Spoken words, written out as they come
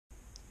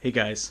Hey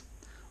guys,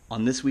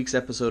 on this week's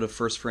episode of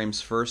First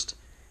Frames First,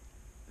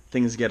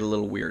 things get a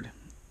little weird.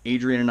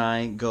 Adrian and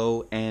I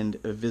go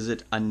and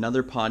visit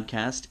another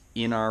podcast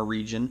in our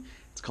region.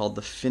 It's called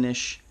the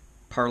Finnish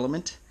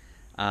Parliament.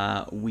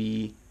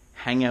 We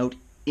hang out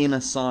in a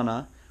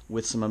sauna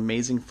with some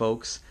amazing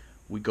folks.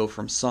 We go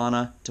from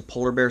sauna to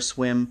polar bear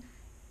swim.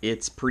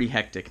 It's pretty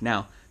hectic.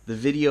 Now, the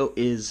video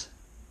is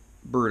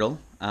brutal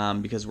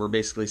because we're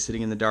basically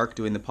sitting in the dark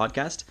doing the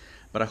podcast.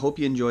 But I hope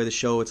you enjoy the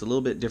show. It's a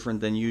little bit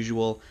different than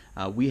usual.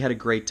 We had a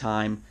great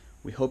time.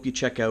 We hope you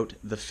check out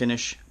the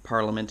Finnish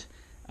Parliament,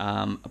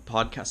 a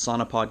podcast,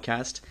 Sauna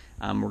podcast.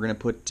 We're going to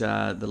put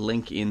the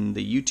link in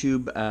the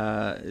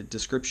YouTube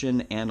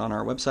description and on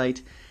our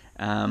website.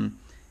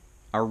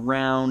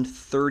 Around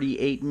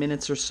 38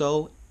 minutes or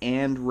so,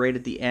 and right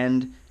at the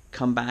end,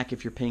 come back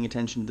if you're paying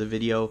attention to the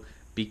video,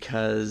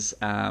 because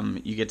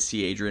you get to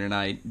see Adrian and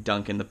I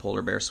dunk in the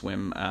polar bear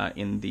swim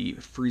in the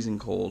freezing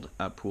cold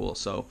pool.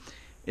 So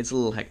it's a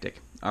little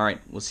hectic. All right,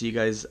 we'll see you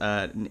guys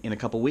in a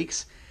couple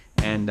weeks,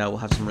 and we'll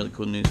have some really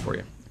cool news for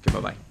you. Okay,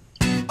 bye-bye.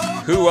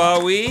 Who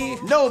are we?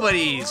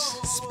 Nobodies!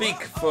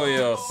 Speak for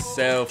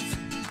yourself.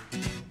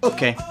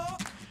 Okay.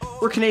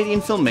 We're Canadian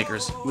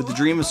filmmakers with the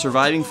dream of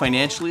surviving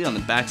financially on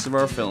the backs of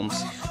our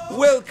films.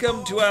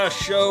 Welcome to our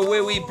show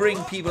where we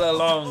bring people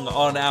along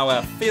on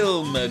our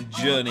film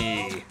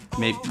journey.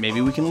 Maybe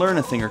we can learn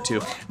a thing or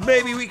two.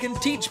 Maybe we can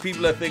teach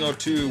people a thing or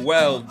two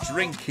while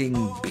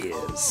drinking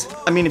beers.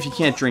 I mean, if you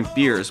can't drink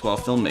beers while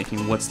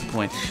filmmaking, what's the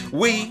point?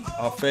 We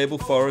are Fable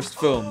Forest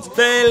Films,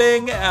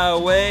 failing our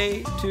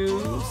way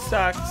to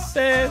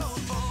success.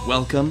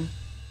 Welcome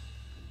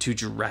to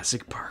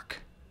Jurassic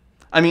Park.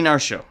 I mean, our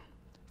show.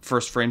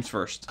 First Frames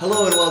First.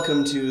 Hello and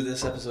welcome to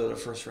this episode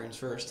of First Frames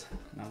First.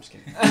 No, I'm just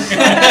kidding. Go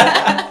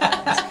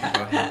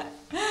ahead.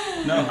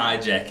 No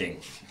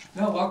hijacking.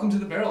 No, welcome to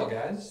the Barrel,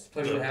 guys.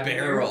 Pleasure to have you.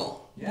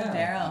 Barrel. Yeah.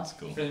 Barrel. That's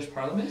cool. Finnish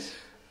Parliament.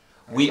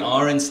 We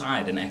are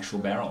inside an actual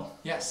barrel.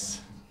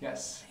 Yes. Yeah.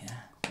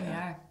 We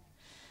are.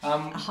 A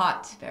A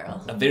hot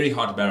barrel. A very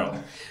hot barrel.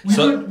 we've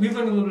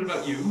learned a little bit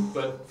about you,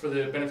 but for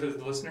the benefit of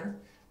the listener,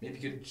 maybe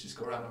you could just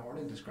go around the horn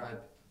and describe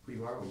who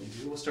you are, what you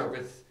do. We'll start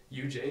with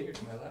you, Jay. You're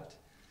to my left.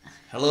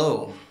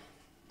 Hello,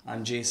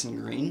 I'm Jason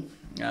Green.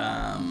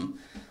 I'm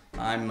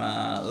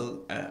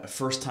a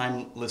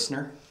first-time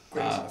listener,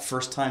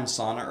 first-time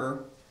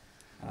sauner.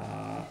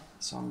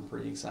 So I'm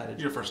pretty excited.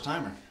 You're a first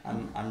timer.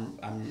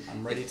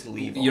 I'm ready to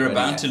leave. You're already,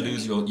 about to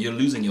lose you're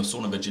losing your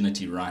sauna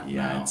virginity right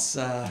now. It's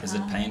Is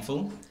it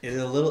painful?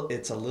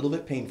 it's a little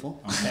bit painful.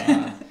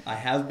 Okay. I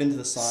have been to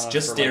the sauna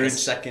Just for stare like a into-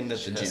 second at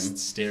the Just gym.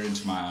 stare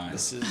into my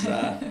eyes. This is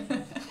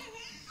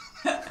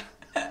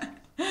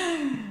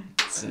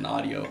it's an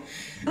audio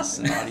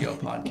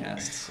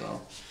podcast.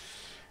 So,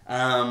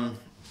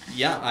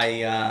 yeah,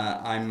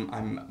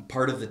 I'm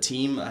part of the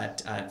team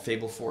at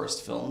Fable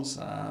Forest Films,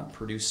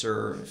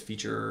 producer,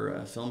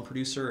 feature film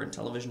producer, and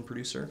television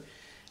producer,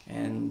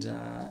 and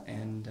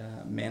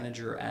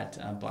manager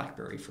at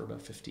Blackberry for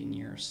about 15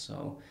 years.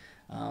 So,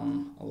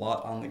 a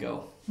lot on the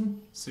go.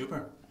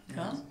 Super.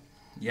 Cool.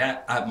 Yeah,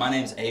 my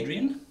name's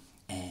Adrian,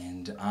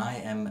 and I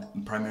am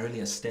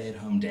primarily a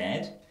stay-at-home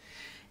dad.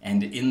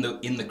 And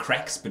in the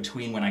cracks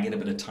between when I get a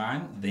bit of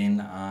time,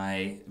 then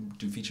I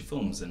do feature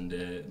films and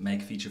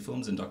make feature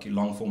films and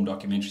long-form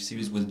documentary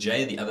series with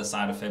Jay, the other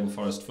side of Fable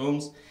Forest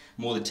Films,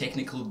 more the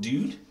technical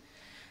dude.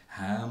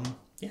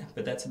 Yeah,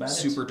 but that's about it.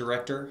 Super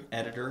director,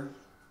 editor,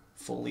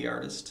 Foley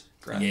artist,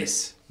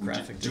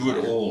 graphic do designer.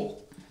 it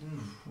all,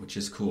 which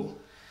is cool.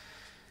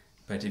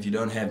 But if you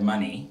don't have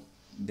money,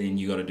 then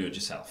you got to do it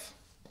yourself.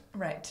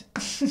 Right.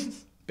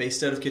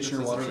 Based out of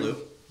Kitchener-Waterloo.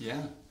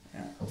 Yeah.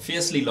 Yeah,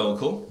 Fiercely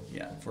local.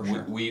 yeah, for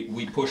sure.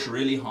 We push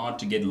really hard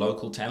to get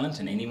local talent,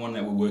 and anyone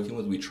that we're working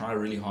with, we try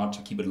really hard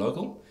to keep it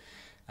local.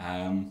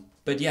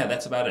 But yeah,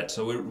 that's about it.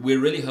 So we're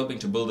really hoping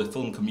to build a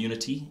film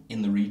community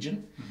in the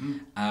region,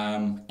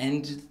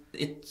 and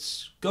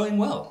it's going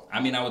well. I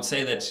mean, I would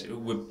say that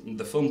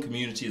the film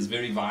community is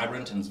very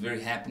vibrant and it's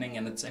very happening,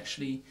 and it's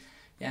actually,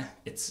 yeah,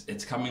 it's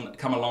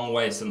come a long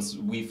way since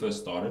we first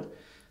started.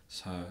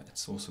 So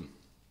it's awesome.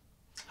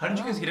 How did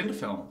you guys get into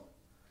film?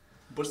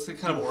 What's the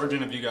kind of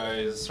origin of you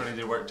guys starting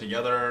to work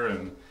together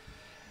and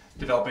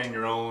developing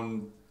your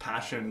own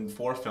passion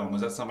for film?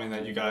 Was that something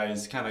that you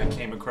guys kind of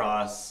came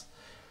across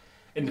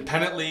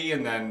independently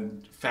and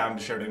then found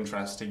a shared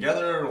interest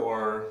together,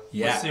 or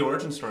what's the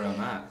origin story on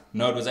that?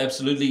 No, it was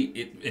absolutely,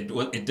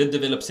 it did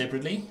develop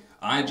separately.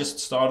 I just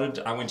started,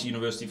 I went to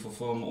university for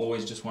film,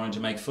 always just wanted to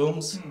make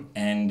films.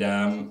 And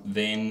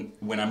then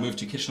when I moved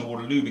to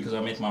Kitchener-Waterloo, because I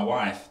met my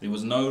wife, there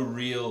was no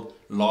real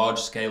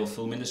large-scale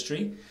film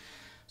industry.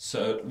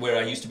 So where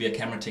I used to be a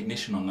camera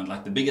technician on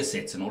like the bigger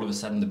sets, and all of a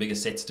sudden the bigger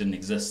sets didn't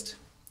exist.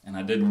 And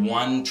I did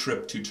one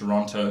trip to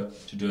Toronto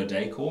to do a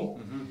day call,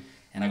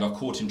 and I got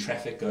caught in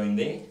traffic going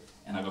there,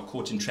 and I got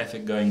caught in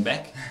traffic going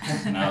back,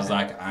 and I was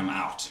like, I'm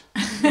out.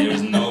 There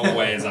is no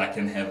ways I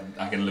can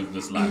live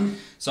this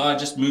life. So I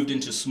just moved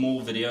into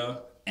small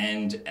video,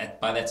 and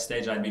by that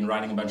stage I'd been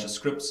writing a bunch of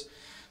scripts.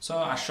 So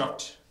I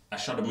shot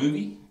a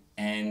movie,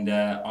 and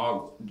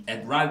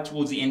right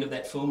towards the end of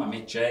that film I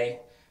met Jay.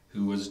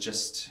 who was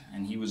just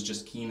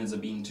keen as a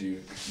bean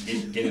to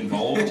get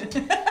involved.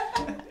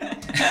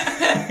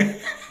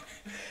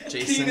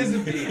 Jason, Keen as a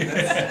bean.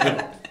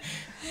 That's-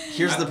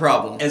 here's the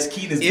problem. As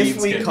keen as beans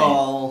If we can be.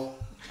 call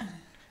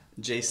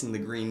Jason the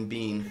green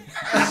bean,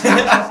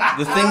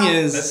 the thing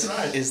That's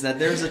right. is that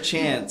there's a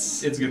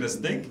chance. It's gonna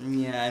stink.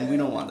 Yeah, and we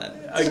don't want that.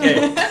 Okay.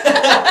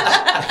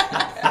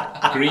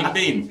 Green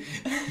bean.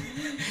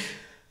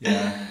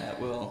 Yeah, that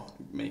will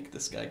make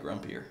this guy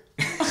grumpier.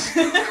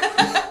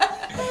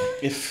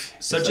 if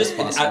So if just,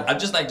 that's possible. I'd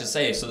just like to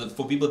say, so that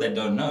for people that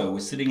don't know, we're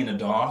sitting in a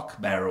dark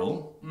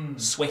barrel,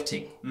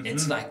 sweating.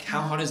 It's like,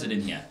 how hot is it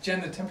in here?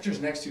 Jen, the temperature's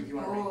next to you if you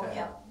want to read Oh, that.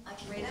 yeah, I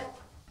can read it.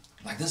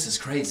 Like, this is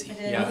crazy. It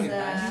is,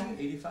 Yeah.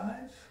 90, 85?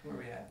 Where are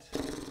we at?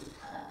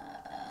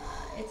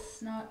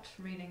 it's not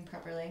reading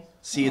properly,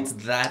 See, it's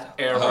that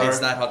Error. It's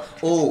that hot.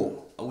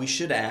 Oh, we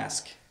should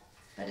ask.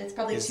 but it's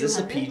probably Is 200. this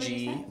a would you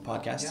PG say?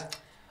 podcast? Yeah.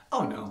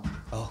 Oh no.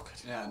 Oh,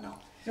 good. Yeah, no.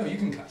 No, you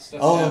can cuss.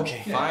 That's Oh,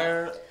 okay. Yeah.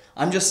 Fire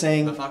I'm just the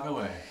saying. fuck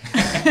away.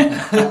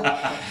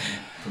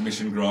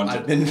 Permission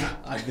granted.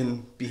 I've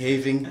been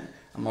behaving.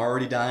 I'm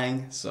already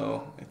dying,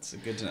 so it's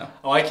good to know.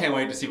 Oh, I can't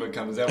wait to see what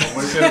comes out when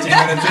we're 15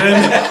 minutes in.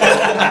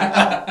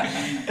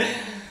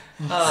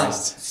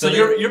 So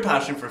your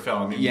passion for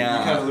film, you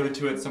kind of alluded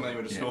to it, something you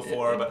went to school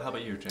for, but how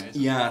about you, Jay?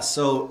 Yeah,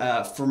 so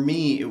for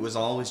me, it was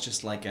always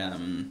just like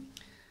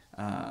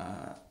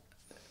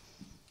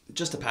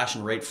just a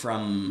passion right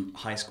from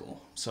high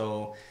school.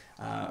 So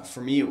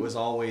for me, it was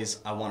always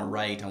I want to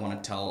write, I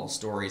want to tell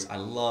stories. I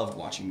loved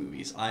watching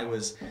movies. I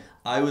was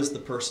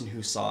the person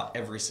who saw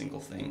every single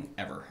thing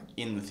ever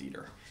in the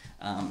theater.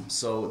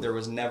 So there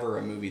was never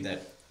a movie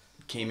that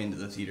came into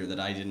the theater that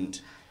I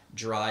didn't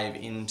drive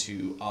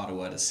into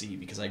Ottawa to see,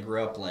 because I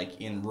grew up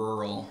like in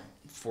rural,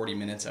 40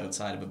 minutes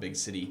outside of a big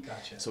city.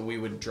 Gotcha. So we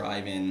would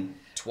drive in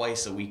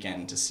twice a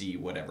weekend to see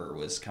whatever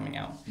was coming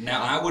out.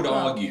 Now, I would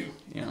argue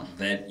Yeah.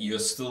 that you're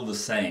still the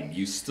same.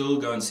 You still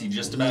go and see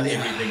just about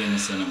everything in the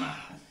cinema.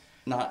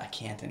 I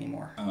can't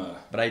anymore. Uh.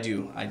 But I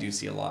do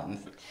see a lot. And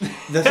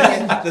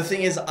the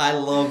thing is, I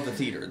love the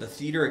theater. The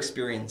theater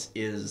experience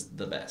is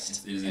the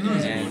best. It is And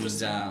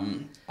gorgeous.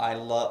 I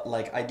love,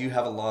 like, I do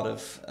have a lot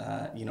of,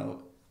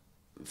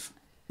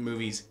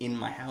 movies in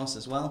my house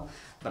as well,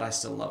 but I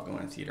still love going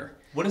to theater.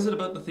 What is it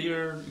about the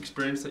theater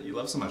experience that you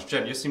love so much?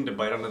 Jen, you seem to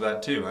bite onto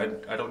that too.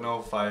 I don't know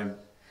if I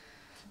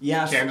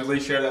Yeah, candidly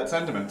share that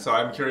sentiment, so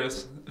I'm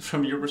curious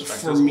from your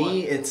perspective. for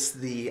me, it's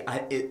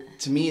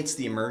to me it's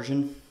the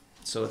immersion.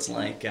 So it's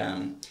like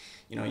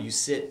you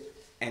sit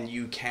and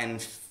you can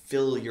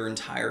fill your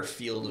entire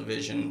field of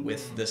vision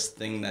with this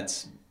thing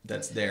that's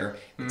there.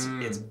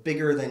 It's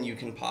bigger than you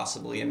can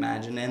possibly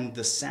imagine, and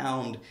the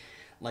sound,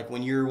 like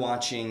when you're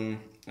watching,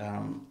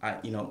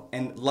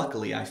 and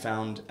luckily I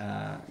found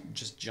I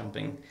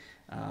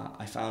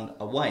found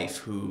a wife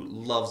who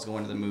loves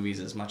going to the movies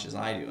as much as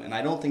I do, and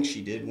I don't think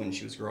she did when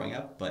she was growing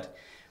up, but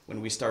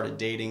when we started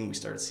dating, we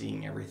started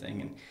seeing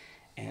everything,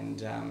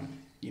 and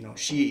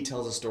she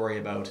tells a story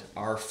about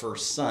our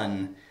first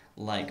son,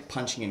 like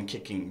punching and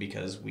kicking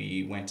because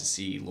we went to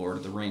see Lord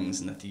of the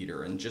Rings in the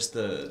theater, and just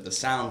the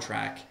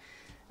soundtrack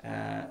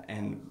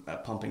and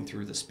pumping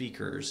through the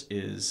speakers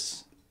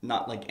is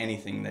not like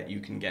anything that you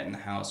can get in the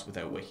house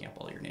without waking up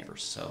all your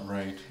neighbors. So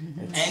Right.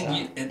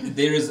 And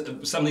there is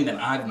something that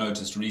I've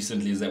noticed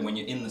recently is that when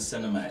you're in the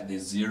cinema,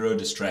 there's zero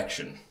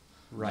distraction.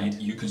 Right.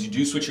 Because you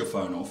do switch your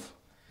phone off.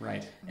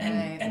 Right.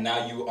 And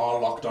now you are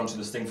locked onto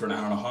this thing for an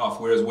hour and a half.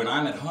 Whereas when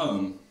I'm at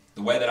home,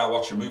 the way that I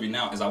watch a movie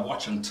now is I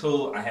watch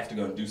until I have to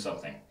go and do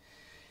something.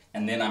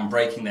 And then I'm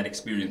breaking that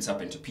experience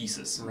up into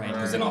pieces. Right.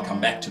 Because then I'll come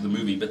back to the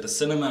movie. But the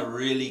cinema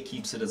really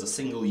keeps it as a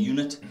single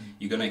unit.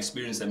 You're going to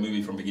experience that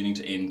movie from beginning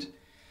to end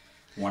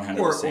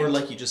 100%. Or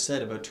like you just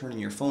said about turning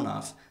your phone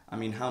off. I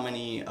mean, how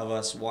many of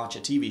us watch a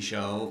TV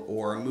show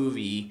or a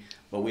movie,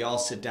 but we all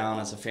sit down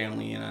as a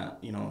family in a,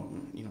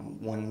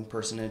 one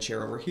person in a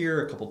chair over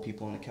here, a couple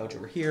people on a couch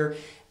over here,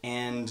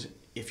 and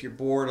if you're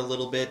bored a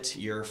little bit,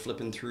 you're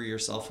flipping through your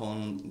cell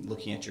phone,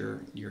 looking at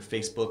your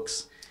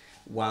Facebooks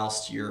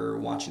whilst you're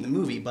watching the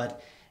movie.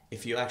 But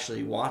if you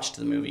actually watched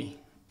the movie,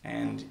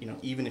 and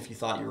even if you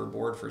thought you were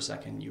bored for a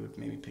second, you would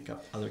maybe pick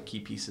up other key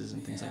pieces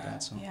and things like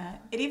that. So Yeah,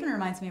 it even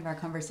reminds me of our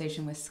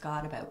conversation with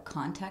Scott about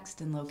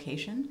context and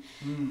location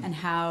and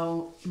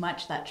how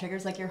much that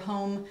triggers, like your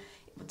home.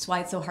 It's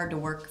why it's so hard to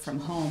work from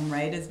home,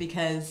 right? Is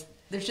because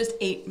there's just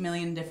 8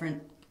 million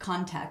different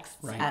contexts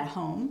at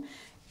home,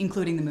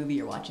 including the movie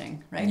you're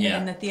watching, right? Yeah. But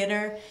in the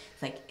theater,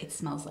 it's like it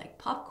smells like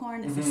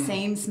popcorn. It's the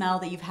same smell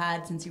that you've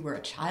had since you were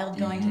a child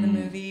going to the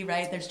movie,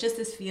 right? There's just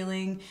this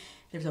feeling.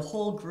 There's a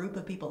whole group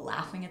of people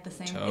laughing at the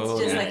same.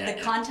 It's just like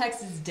the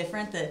context is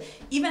different.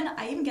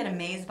 I even get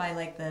amazed by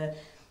like the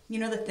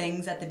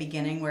things at the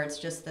beginning where it's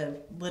just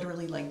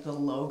literally like the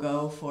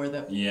logo for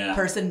the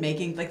person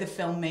making, like the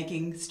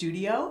filmmaking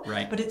studio.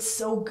 Right. But it's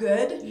so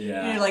good.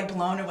 Yeah. And you're like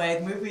blown away.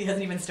 The movie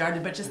hasn't even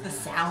started, but just the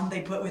sound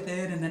they put with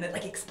it, and then it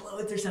like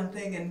explodes or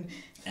something,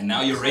 And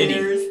now you're ready.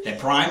 Clears. They're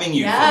priming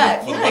you for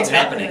what's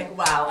exactly. happening.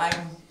 Like, wow,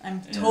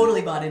 I'm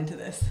totally bought into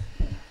this.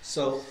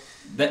 So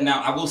That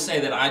now, I will say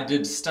that I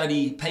did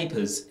study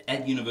papers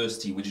at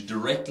university which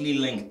directly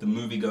linked the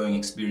movie-going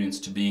experience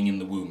to being in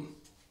the womb.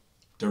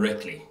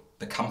 Directly.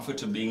 The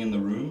comfort of being in the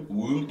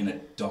womb in a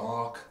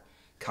dark,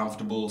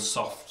 comfortable,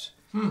 soft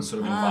sort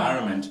of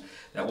environment.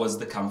 That was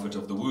the comfort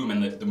of the womb,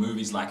 and the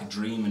movie's like a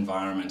dream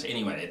environment.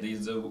 Anyway,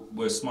 these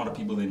were smarter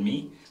people than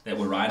me that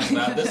were writing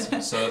about this,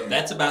 so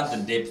that's about the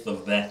depth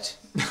of that.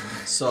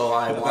 So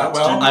I want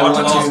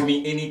to ask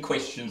me any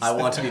questions. I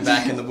want to be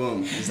back in the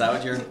womb. Is that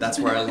what that's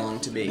where I long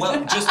to be?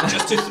 Well,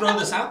 just to throw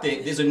this out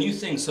there, there's a new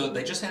thing. So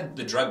they just had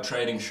the drug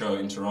trading show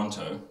in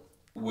Toronto,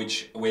 where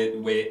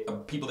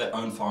people that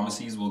own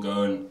pharmacies will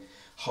go and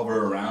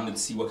hover around and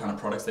see what kind of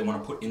products they want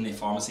to put in their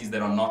pharmacies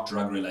that are not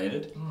drug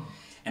related.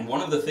 And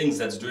one of the things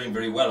that's doing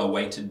very well are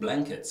weighted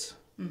blankets.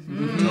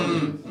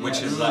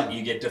 Which is like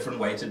you get different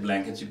weighted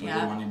blankets, you put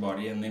them on your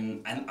body,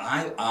 and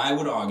I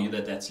would argue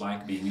that that's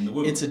like being in the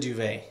womb. It's a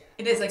duvet.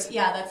 It is like,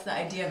 that's the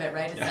idea of it,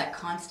 right? It's that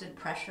constant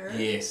pressure,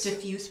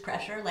 diffuse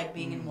pressure, like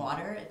being in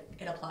water.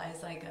 It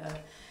applies like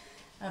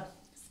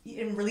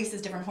it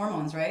releases different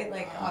hormones, right?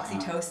 Like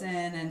oxytocin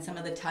and some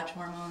of the touch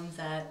hormones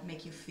that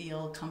make you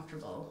feel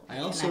comfortable. I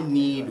also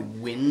need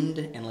wind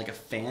and like a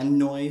fan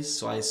noise,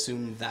 so I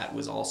assume that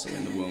was also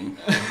in the womb.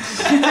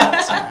 So,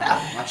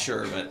 I'm not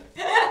sure, but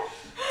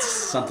it's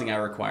something I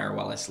require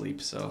while I sleep.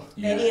 So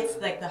maybe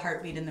it's like the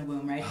heartbeat in the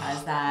womb, right?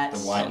 Has that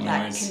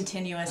noise.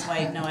 Continuous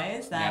white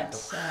noise that.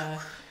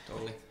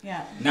 Totally.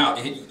 Yeah. Now,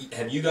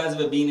 have you guys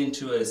ever been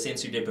into a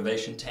sensory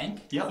deprivation tank?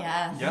 Yep.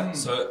 Yeah. Yep.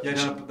 So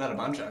done that a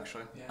bunch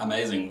actually. Yeah.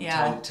 Amazing.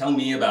 Yeah. Tell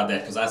me about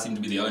that, because I seem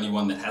to be the only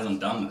one that hasn't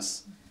done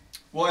this.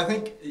 Well, I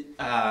think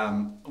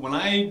when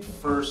I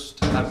first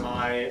had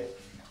my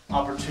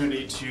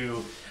opportunity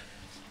to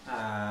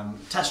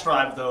test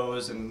drive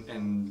those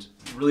and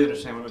really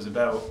understand what it was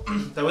about,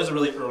 that was a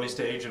really early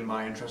stage in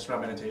my interest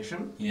around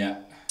meditation.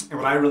 Yeah. And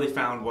what I really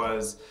found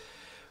was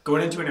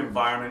going into an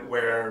environment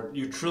where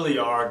you truly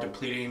are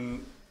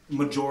depleting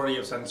majority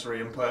of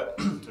sensory input.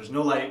 There's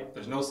no light,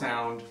 there's no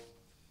sound,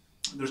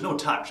 there's no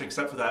touch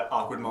except for that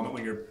awkward moment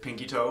when your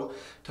pinky toe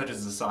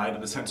touches the side of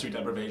the sensory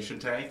deprivation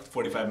tank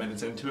 45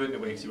 minutes into it and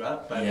it wakes you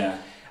up. But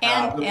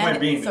the point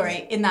being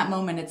in that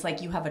moment it's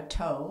like you have a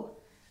toe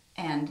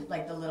and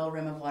like the little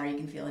rim of water you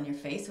can feel in your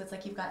face, so it's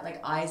like you've got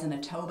like eyes and a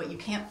toe, but you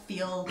can't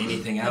feel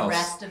anything the else.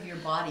 rest of your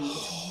body.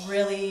 It's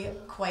really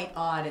quite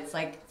odd. It's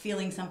like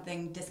feeling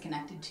something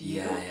disconnected to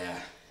you. Yeah.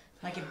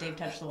 Like if Dave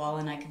touched the wall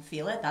and I can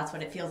feel it, that's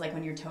what it feels like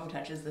when your toe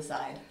touches the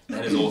side.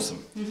 That is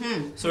awesome.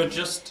 So it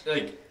just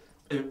like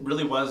it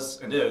really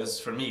was and is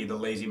for me the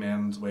lazy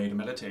man's way to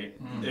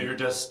meditate. You're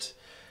just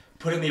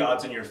putting the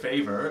odds in your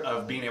favor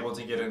of being able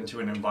to get into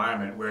an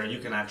environment where you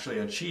can actually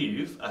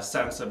achieve a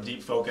sense of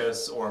deep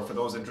focus, or for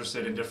those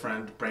interested in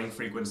different brain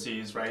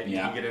frequencies, right? You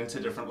can get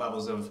into different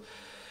levels of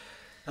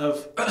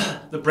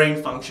the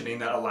brain functioning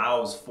that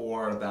allows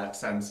for that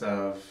sense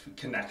of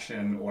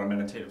connection or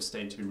meditative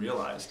state to be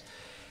realized.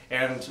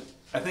 And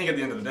I think at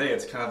the end of the day,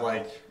 it's kind of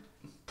like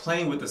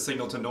playing with the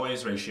signal to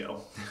noise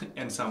ratio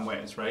in some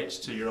ways, right?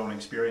 To your own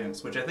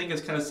experience, which I think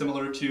is kind of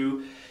similar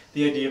to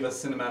the idea of a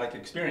cinematic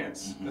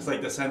experience. It's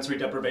like the sensory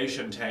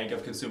deprivation tank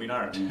of consuming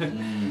art.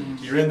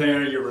 You're in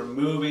there, you're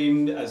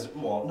removing,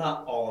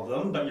 not all of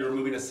them, but you're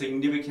removing a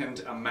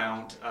significant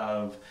amount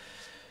of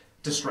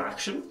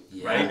distraction,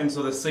 right? And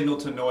so the signal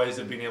to noise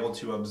of being able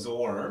to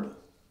absorb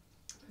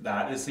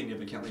that is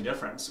significantly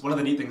different. One of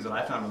the neat things that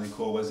I found really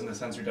cool was in the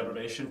sensory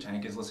deprivation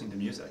tank is listening to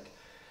music.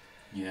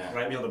 Yeah.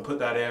 Right, be able to put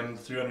that in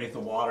through underneath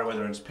the water,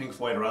 whether it's Pink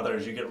Floyd or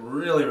others, you get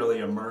really, really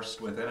immersed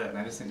within it, and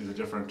I just think there's a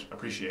different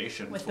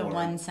appreciation with for the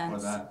one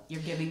sense that.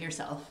 you're giving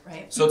yourself,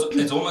 right? So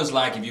it's almost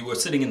like if you were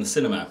sitting in the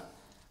cinema,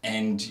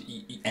 and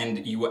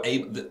you were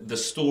able, the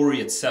story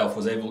itself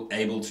was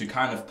able to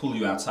kind of pull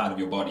you outside of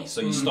your body,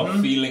 so you stop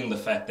feeling the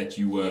fact that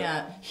you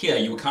were here.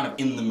 You were kind of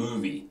in the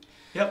movie.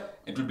 Yep.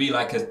 It would be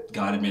like a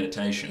guided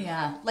meditation.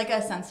 Yeah, like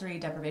a sensory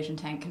deprivation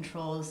tank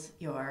controls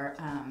your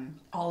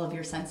all of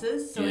your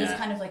senses. So it's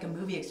kind of like a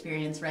movie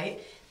experience,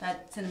 right?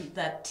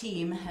 That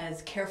team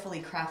has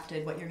carefully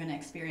crafted what you're going to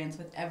experience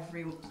with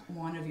every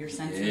one of your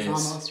senses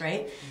almost,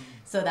 right?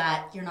 So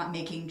that you're not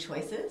making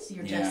choices.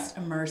 You're just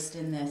immersed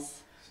in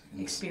this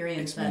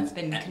experience that's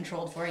been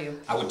controlled for you.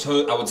 I would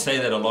say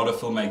that a lot of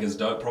filmmakers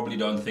probably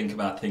don't think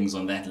about things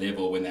on that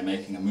level when they're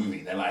making a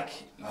movie. They're like,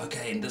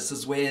 okay, and this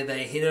is where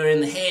they hit her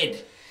in the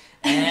head.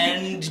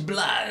 And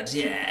blood,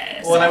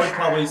 yes. Well, and I would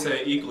probably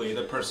say equally,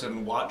 the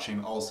person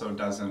watching also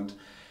doesn't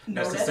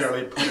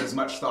necessarily put as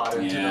much thought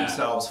into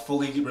themselves,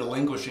 fully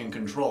relinquishing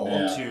control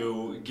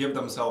to give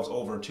themselves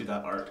over to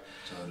that art.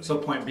 Totally. So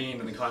point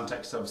being, in the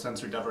context of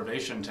sensory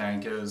deprivation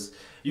tank, is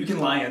you can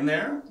lie in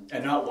there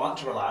and not want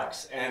to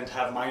relax and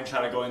have mind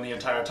chatter going the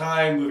entire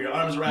time, move your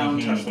arms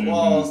around, touch the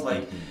walls.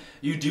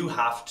 You do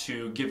have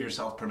to give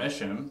yourself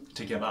permission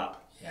to give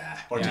up.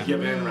 Or to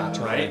give in,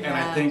 rather, right? And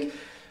I think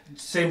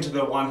same to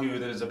the one who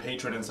is a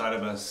patron inside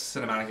of a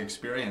cinematic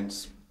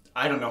experience.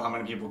 I don't know how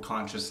many people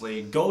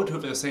consciously go to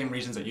it for the same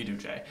reasons that you do,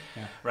 Jay.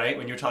 Right?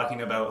 When you're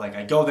talking about, like,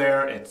 I go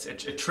there,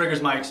 it triggers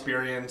my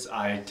experience,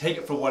 I take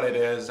it for what it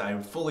is, I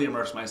fully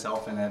immerse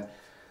myself in it.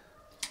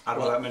 I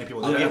don't know that many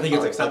people I'll do. I think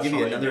it's I'll give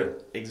you exceptionally another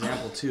good.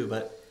 example too,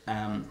 but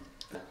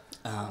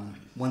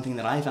one thing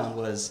that I found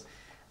was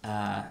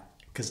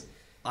because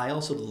I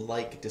also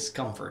like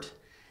discomfort,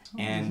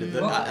 and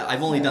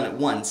I've only done it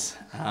once,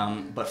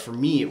 but for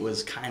me it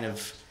was kind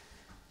of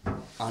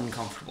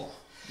uncomfortable.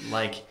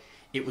 Like,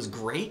 it was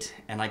great,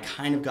 and I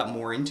kind of got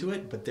more into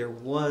it, but there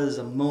was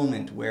a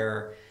moment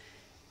where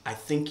I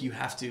think you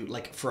have to,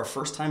 like, for a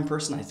first-time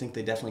person, I think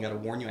they definitely got to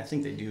warn you. I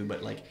think they do,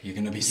 but like, You're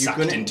going to be sucked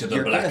into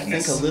the blackness. You're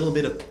going to think a little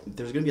bit of,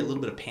 there's going to be a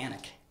little bit of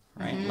panic,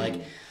 right?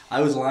 Like, I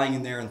was lying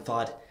in there and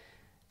thought,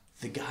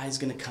 the guy's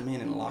going to come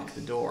in and lock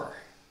the door.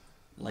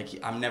 Like,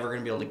 I'm never going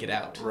to be able to get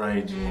out.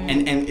 Right.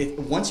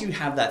 And once you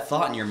have that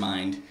thought in your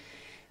mind,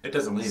 it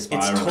doesn't leave. it's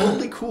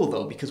totally cool,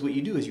 though, because what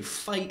you do is you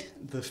fight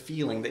the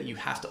feeling that you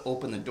have to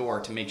open the door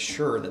to make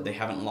sure that they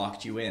haven't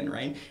locked you in,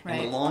 right?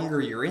 And the longer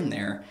you're in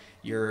there,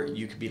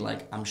 you could be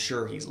like, I'm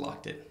sure he's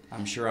locked it.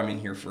 I'm sure I'm in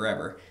here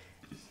forever.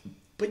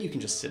 But you can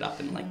just sit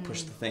up and like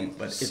push the thing.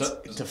 But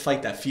to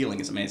fight that feeling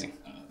is amazing.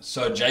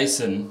 So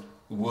Jason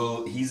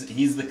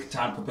he's the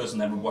type of person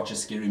that would watch a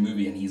scary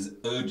movie and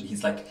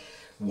he's like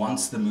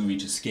wants the movie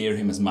to scare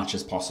him as much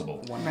as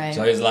possible. Right.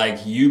 So he's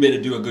like, you better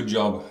do a good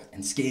job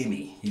and scare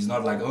me. He's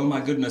not like, oh my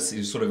goodness,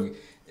 he's sort of,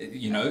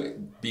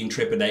 being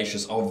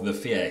trepidatious of the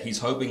fear. He's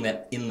hoping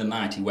that in the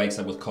night he wakes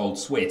up with cold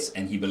sweats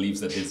and he believes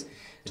that there's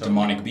a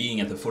demonic being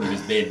at the foot of his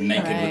bed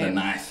naked with a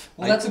knife.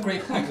 Well, that's a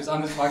great point, because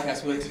on this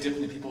podcast we like to dip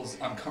into people's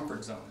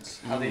comfort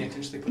zones, how they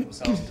intentionally put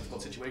themselves in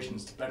difficult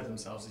situations to better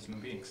themselves as human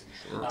beings.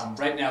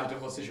 Right now, the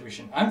difficult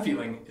situation I'm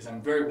feeling is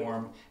I'm very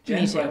warm.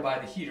 Jen's right by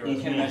the heater. I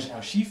can't imagine how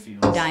she feels.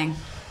 Dying.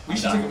 We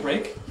should take a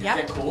break, Yep.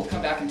 get cold,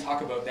 come back and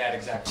talk about that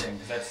exact thing,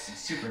 because that's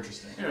super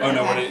interesting. Oh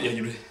no,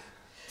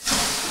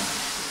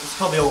 It's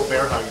called the old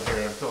bear hug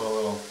here. I feel a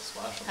little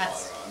splash of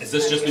water on. is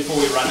this just before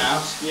we run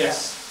out?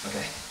 Yes.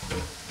 Okay.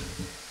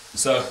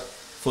 So,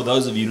 for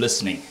those of you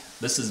listening,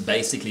 this is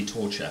basically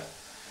torture.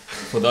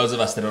 For those of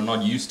us that are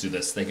not used to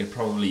this, they could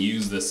probably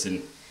use this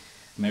in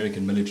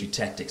American military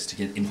tactics to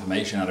get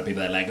information out of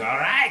people. They're like, all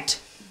right.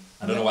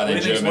 I don't know why they're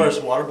What do you German.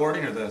 think's worse,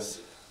 waterboarding or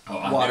this? Oh,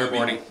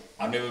 Waterboarding.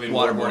 I've never been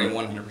Waterboarding,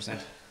 100%.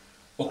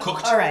 Or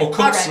cooked. All right. Or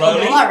cooked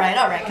slowly. All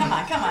right. Come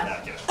on.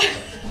 Yeah, get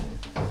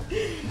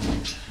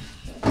it.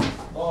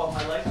 Oh,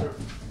 my legs are...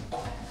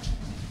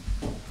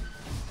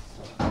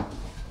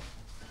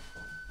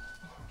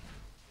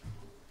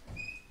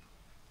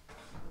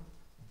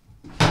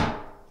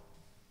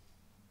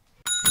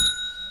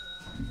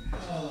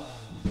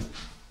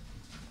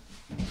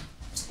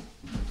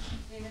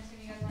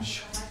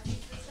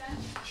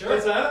 Sure.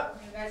 What's that?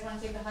 You guys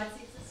want to take the hot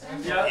seats this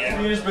time? Yeah, Yeah.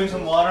 can you just bring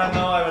some water in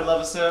though? I would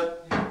love a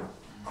sip.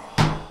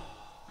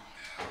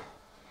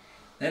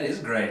 That is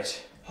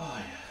great. Oh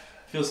yeah.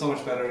 Feels so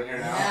much better in here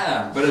now.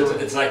 Yeah, but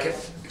it's like,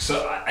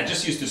 so I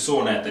just used to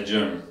sauna at the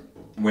gym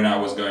when I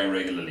was going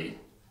regularly,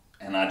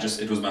 and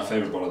it was my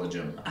favorite part of the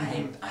gym. I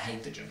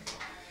hate the gym.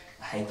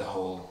 I hate the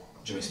whole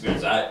gym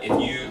experience. If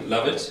you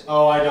love it,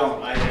 Oh, I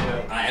don't. I hate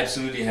it. I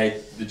absolutely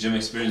hate the gym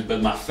experience,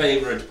 but my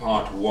favorite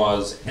part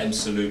was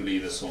absolutely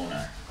the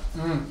sauna.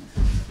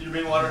 Did you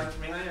bring water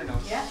for me later or no?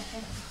 Yeah.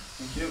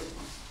 Thank you.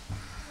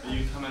 Are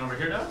you coming over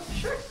here now?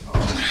 Sure.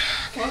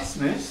 Okay. That's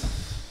nice.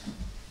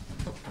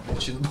 Oh,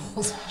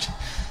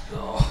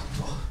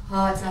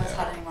 it's not as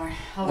hot anymore.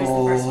 Always the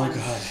first one.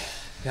 God.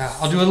 Yeah,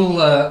 I'll do a little,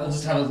 we'll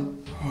just have a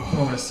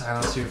moment of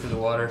silence here for the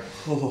water.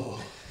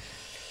 Oh.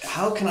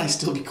 How can I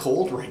still be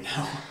cold right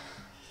now?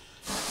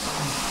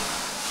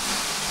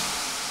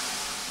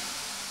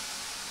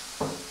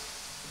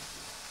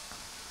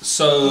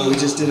 So We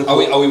just did a-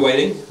 Are we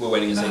waiting? We're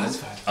waiting a second. that's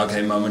fine.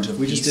 Okay, moment of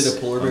We peace. just did a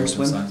polar bear Moment of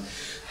swim.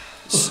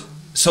 silence.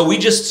 So we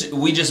just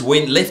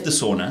left the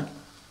sauna,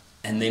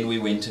 and then we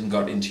went and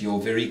got into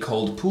your very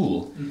cold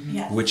pool,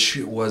 Yes. which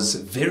was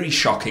very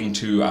shocking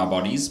to our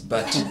bodies.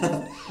 But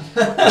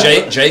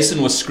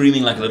Jason was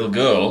screaming like a little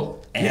girl,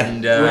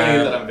 and We're gonna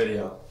get that on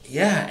video.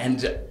 yeah,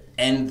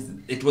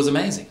 and it was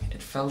amazing.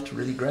 It felt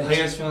really great. How you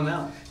guys feeling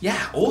now? Yeah,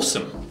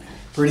 awesome.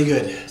 Pretty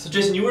good. So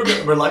Jason, you were a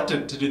bit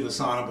reluctant to do the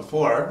sauna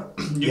before.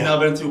 You've Yeah. now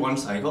been through one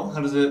cycle. How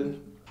does it?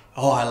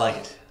 Oh, I like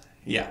it.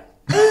 Yeah.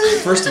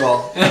 First of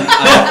all,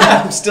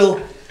 I'm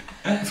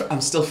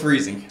still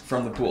freezing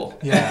from the pool.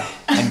 Yeah.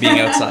 And being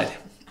outside.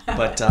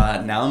 But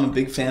now I'm a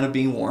big fan of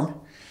being warm.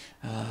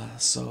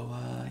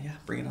 Yeah,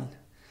 bring it on.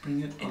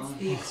 Bring it It's on.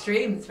 the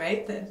extremes,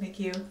 right, that make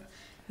you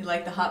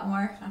like the hot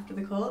more after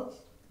the cold,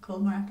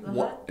 cold more after the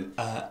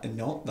hot.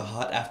 No, the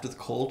hot after the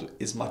cold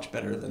is much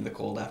better than the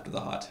cold after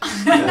the hot.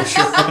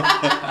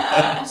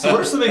 So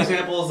what are some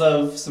examples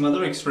of some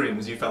other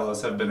extremes you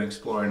fellows have been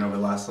exploring over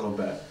the last little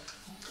bit?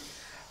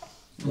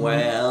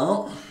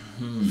 Well,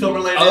 Film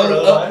related or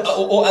otherwise?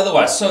 Or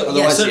otherwise. So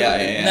Otherwise, so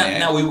yeah.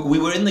 Now we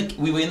were in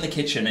the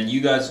kitchen, and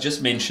you guys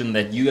just mentioned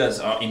that you guys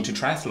are into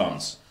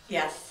triathlons,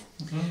 Yes.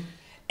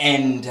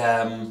 and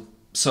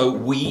so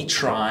we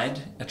tried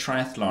a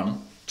triathlon.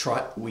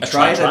 we A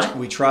tried try?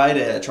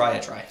 a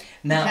try.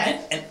 Now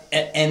Okay.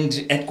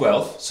 and at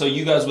Guelph, so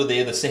you guys were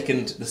there the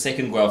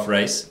second Guelph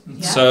race.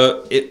 Yeah.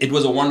 So it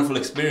was a wonderful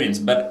experience.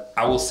 But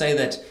I will say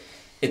that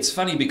It's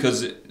funny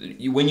because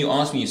when you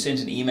asked me, you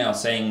sent an email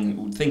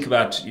saying, think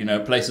about,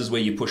 places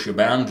where you push your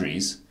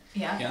boundaries.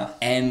 Yeah.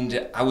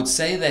 And I would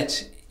say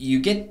that you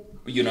get,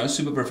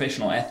 super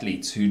professional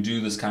athletes who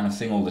do this kind of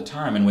thing all the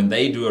time. And when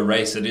they do a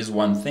race, it is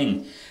one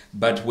thing.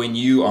 But when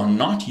you are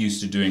not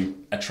used to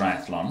doing a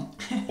triathlon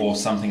or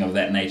something of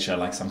that nature,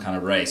 like some kind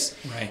of race,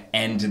 right,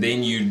 and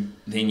then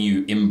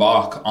you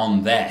embark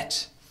on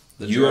that,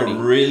 you are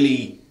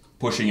really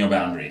pushing your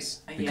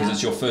boundaries because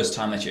it's your first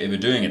time that you're ever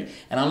doing it.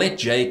 And I'll let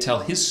Jay tell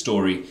his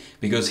story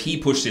because he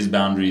pushed his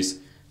boundaries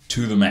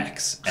to the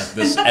max at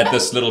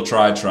this little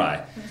try.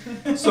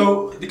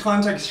 So the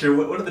context here,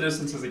 what are the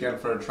distances again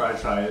for a try?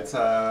 It's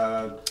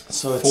so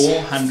it's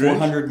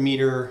 400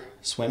 meter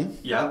swim.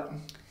 Yeah.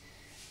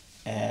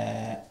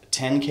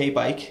 10K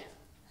bike.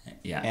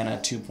 Yeah. And a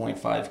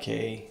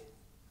 2.5K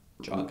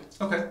jog.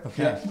 Okay.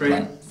 Yeah,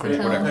 great.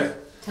 So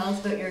tell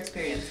us about your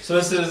experience. So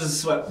this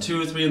is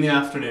 2 or 3 in the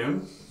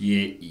afternoon.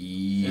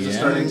 Yeah. Is the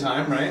starting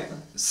time, right?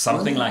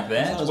 Something like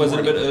that. it was Was it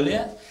a bit morning.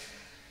 earlier?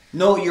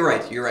 No, you're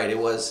right. It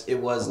was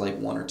like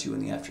 1 or 2 in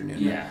the afternoon.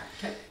 Yeah.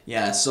 Okay.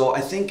 Yeah. So I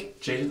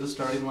think Jay at the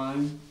starting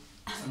line.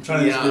 I'm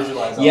trying to just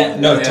visualize. Yeah,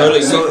 no,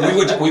 totally. So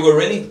So we were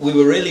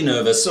really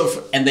nervous.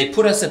 And they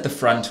put us at the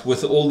front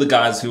with all the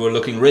guys who were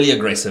looking really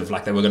aggressive,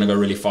 like they were going to go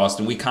really fast.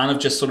 And we kind of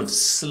just sort of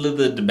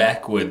slithered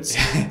backwards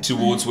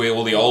towards where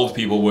all the old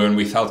people were, and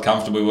we felt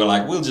comfortable. We were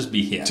like, we'll just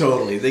be here.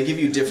 totally. They give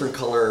you different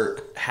color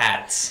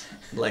hats,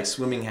 like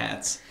swimming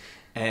hats,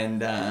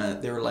 and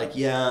they were like,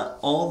 yeah,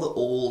 all the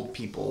old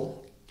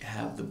people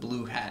have the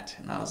blue hat.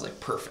 And I was like,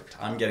 perfect.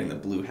 I'm getting the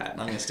blue hat,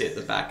 and I'm going to stay at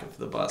the back of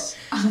the bus.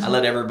 I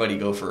let everybody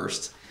go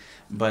first.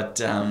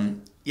 But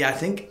I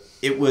think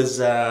it was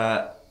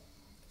like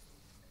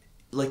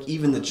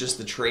even just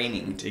the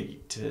training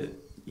to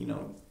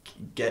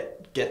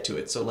get to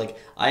it. So like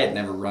I had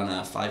never run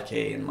a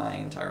 5K in my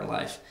entire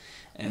life,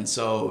 and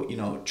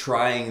so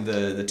trying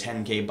the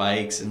 10K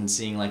bikes and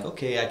seeing like,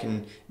 okay, I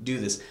can do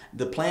this.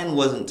 The plan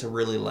wasn't to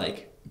really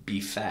like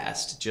be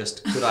fast,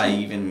 just could I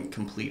even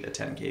complete a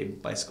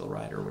 10K bicycle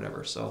ride or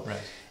whatever. So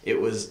it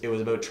was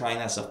about trying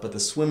that stuff. But the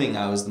swimming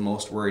I was the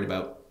most worried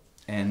about.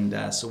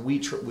 And so we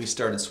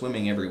started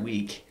swimming every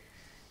week,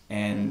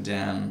 and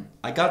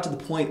I got to the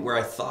point where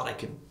I thought I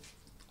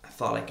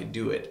could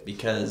do it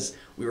because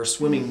we were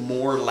swimming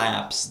more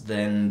laps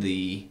than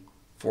the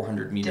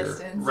 400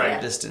 meter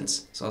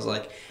distance. So I was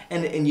like,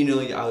 and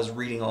I was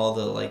reading all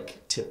the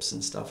like tips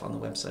and stuff on the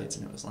websites,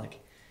 and it was like,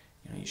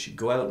 you should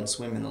go out and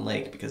swim in the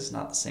lake because it's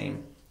not the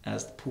same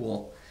as the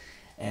pool.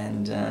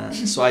 And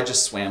so I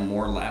just swam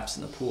more laps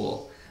in the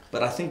pool.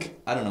 But I think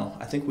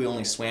we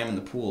only swam in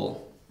the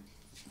pool.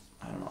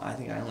 I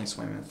think I only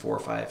swam in 4 or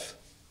 5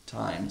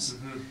 times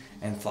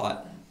and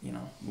thought,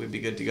 we'd be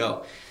good to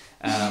go.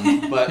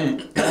 But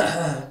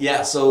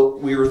yeah, so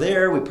we were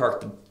there, we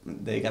parked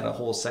they got a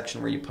whole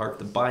section where you park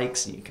the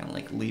bikes and you kind of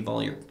like leave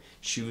all your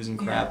shoes and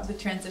crap. Yeah, the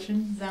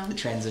transition zone. The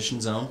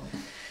transition zone.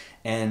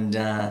 And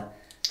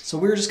so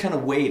we were just kind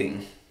of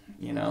waiting,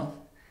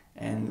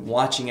 and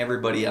watching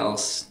everybody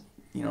else,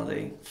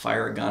 they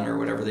fire a gun or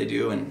whatever they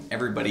do, and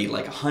everybody,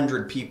 like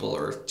 100 people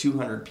or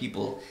 200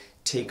 people,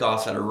 take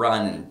off at a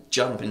run and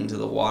jump into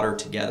the water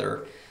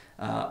together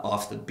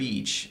off the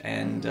beach,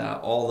 and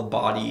all the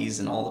bodies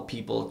and all the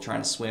people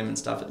trying to swim and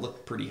stuff. It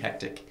looked pretty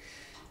hectic,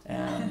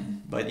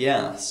 but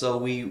yeah. So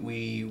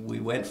we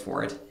went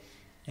for it,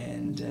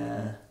 and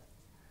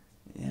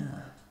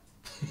yeah.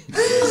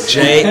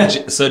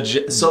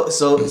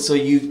 So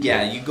you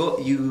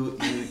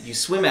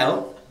swim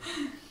out.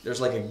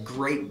 There's like a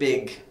great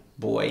big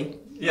buoy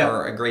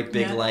or a great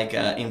big like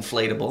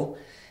inflatable.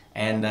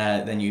 And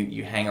then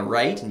you hang a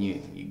right, and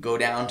you go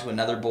down to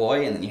another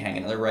buoy, and then you hang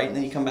another right, and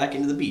then you come back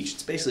into the beach.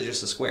 It's basically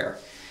just a square.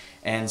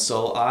 And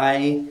so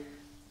I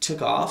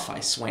took off, I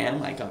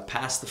swam, I got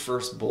past the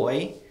first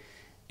buoy,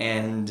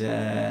 and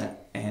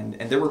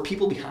there were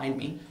people behind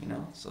me,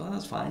 so that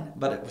was fine.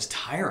 But it was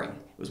tiring.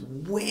 It was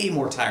way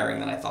more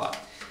tiring than I thought.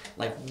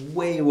 Like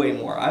way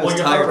more. I was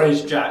tired. tired. Well, you're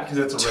race, Jack, because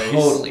it's a race.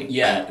 Totally.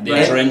 Yeah, the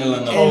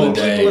adrenaline the whole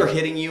day. People are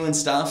hitting you and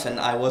stuff, and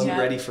I wasn't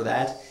ready for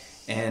that.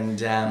 And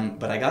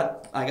but I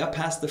got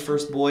past the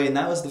first buoy, and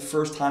that was the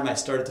first time I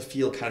started to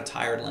feel kind of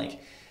tired.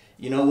 Like,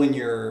 when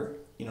you're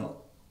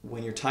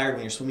tired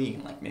when you're swimming, you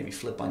can like maybe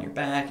flip on your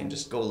back and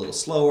just go a little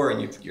slower,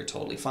 and you're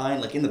totally fine.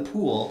 Like in the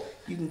pool,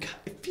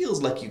 it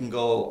feels like you can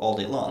go all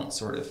day long,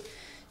 sort of.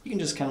 You can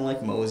just kind of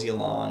like mosey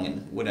along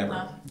and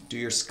whatever, do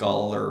your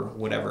skull or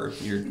whatever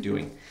you're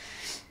doing.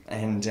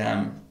 And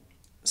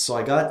so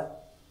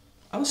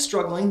I was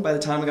struggling by the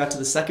time I got to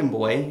the second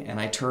buoy,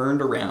 and I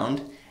turned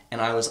around. And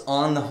I was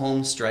on the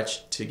home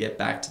stretch to get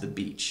back to the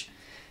beach.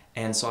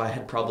 And so I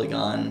had probably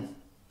gone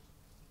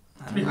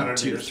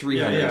 300 meters.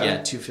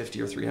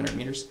 250 or 300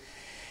 meters.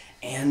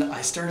 And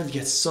I started to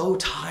get so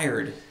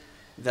tired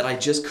that I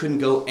just couldn't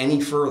go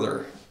any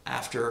further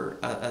after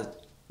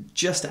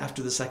just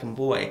after the second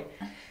buoy.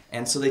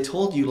 And so they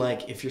told you,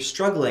 like, if you're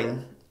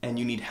struggling and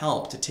you need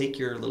help, to take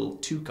your little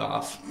toque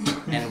off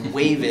and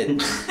wave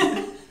it,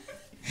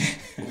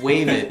 and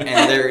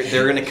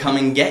they're going to come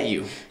and get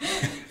you.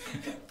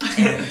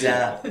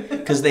 And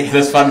because they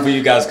That's fun for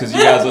you guys because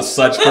you guys are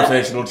such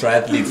professional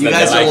triathletes. You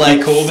guys are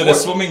like called it a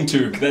swimming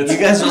toque. You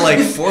guys are like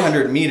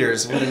 400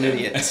 meters. What an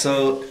idiot.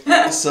 So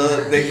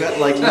they've got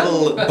like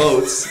little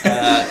boats,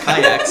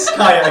 kayaks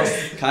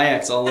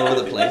all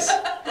over the place.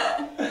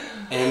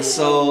 And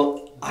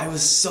so I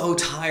was so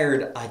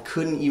tired I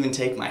couldn't even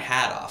take my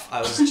hat off. I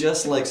was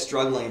just like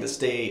struggling to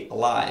stay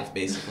alive,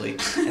 basically.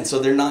 And so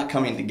they're not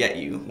coming to get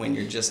you when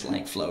you're just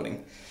like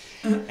floating.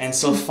 And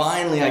so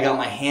finally I got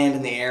my hand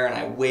in the air and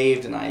I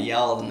waved and I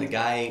yelled, and the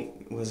guy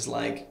was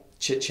like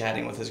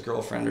chit-chatting with his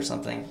girlfriend or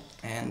something.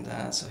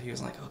 And so he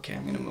was like, okay,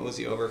 I'm going to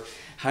mosey over.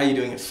 How are you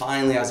doing? And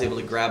finally I was able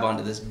to grab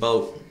onto this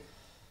boat.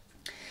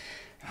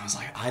 And I was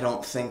like, I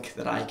don't think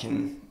that I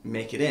can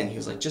make it in. He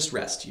was like, just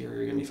rest.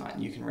 You're going to be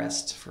fine. You can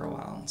rest for a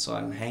while. And so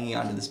I'm hanging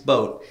onto this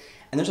boat.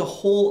 And there's a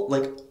whole,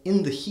 like,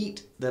 in the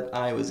heat that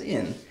I was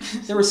in,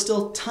 there were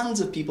still tons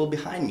of people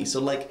behind me.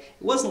 So, like,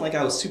 it wasn't like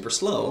I was super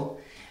slow.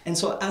 And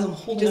so as I'm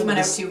holding just on went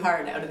to out this, too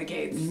hard out of the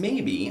gates.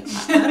 Maybe.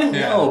 I don't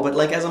know. But,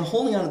 like, as I'm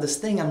holding onto this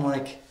thing, I'm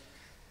like,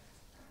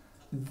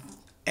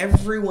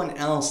 everyone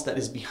else that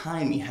is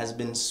behind me has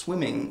been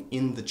swimming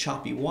in the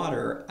choppy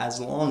water as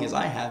long as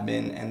I have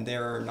been, and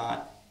they're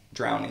not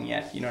drowning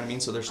yet. You know what I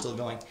mean? So they're still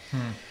going.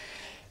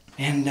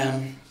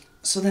 And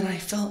so then I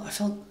felt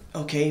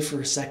okay for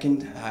a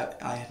second.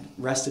 I had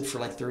rested for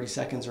like 30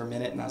 seconds or a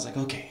minute, and I was like,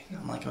 okay.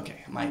 I'm like,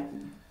 okay.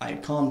 I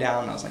calmed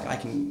down, and I was like, I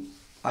can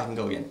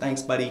go again.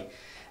 Thanks, buddy.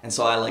 And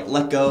so I like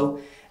let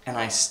go, and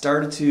I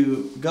started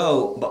to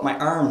go, but my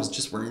arms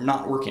just were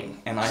not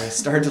working, and I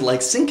started to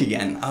like sink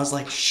again. I was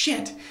like,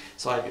 shit.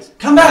 So I just,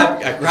 come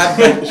back. I grabbed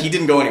him. He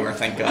didn't go anywhere,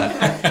 thank God.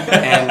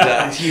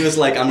 And he was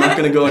like, I'm not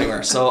going to go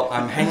anywhere. So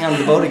I'm hanging on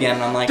the boat again,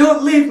 and I'm like,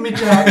 don't leave me,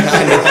 Jack.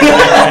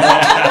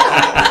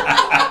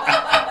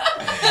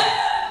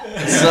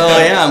 So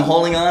yeah, I'm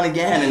holding on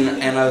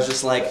again, and I was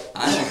just like,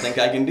 I don't think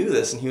I can do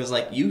this. And he was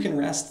like, you can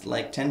rest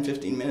like 10,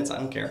 15 minutes, I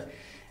don't care.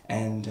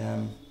 And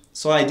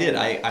so I did.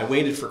 I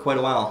waited for quite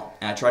a while,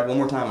 and I tried one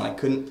more time, and I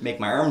couldn't make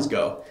my arms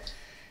go.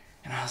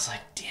 And I was like,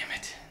 damn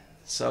it.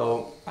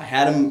 So I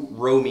had him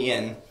row me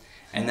in,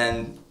 and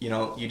then, you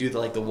know, you do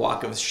the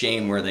walk of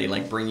shame where they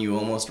like bring you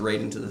almost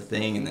right into the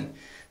thing, and then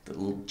the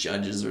little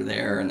judges are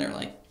there, and they're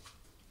like,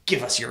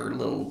 give us your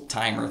little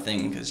timer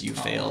thing because you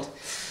failed.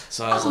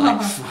 So I was like,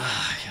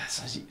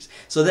 yes.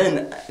 So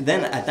then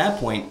at that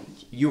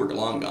point, you were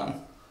long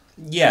gone.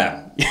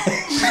 Yeah.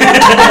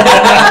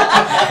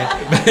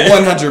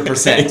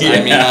 100%.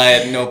 I mean, I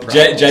had no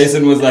problem.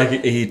 Jason was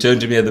like, he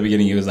turned to me at the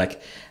beginning, he was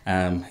like,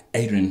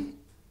 Adrian,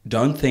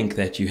 don't think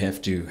that you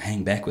have to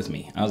hang back with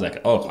me. I was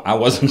like, oh, I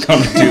wasn't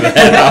going to do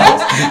that.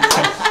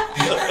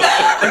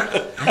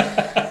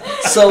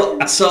 So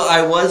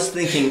I was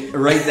thinking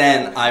right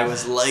then, I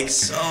was like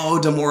so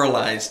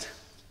demoralized.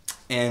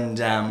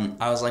 And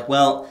I was like,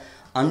 well,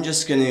 I'm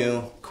just going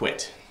to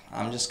quit.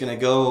 I'm just going to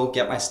go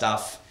get my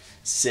stuff,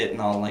 sit,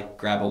 and I'll like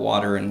grab a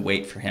water and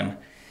wait for him.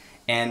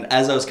 And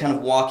as I was kind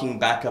of walking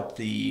back up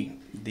the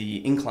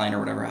incline or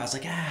whatever, I was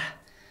like,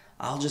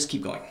 I'll just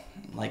keep going.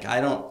 Like,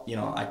 I don't,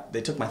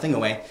 they took my thing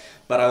away,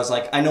 but I was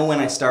like, I know when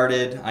I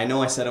started, I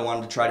know I said I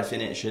wanted to try to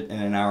finish it in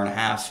an hour and a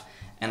half,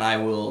 and I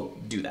will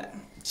do that.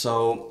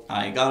 So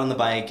I got on the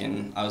bike,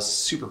 and I was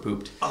super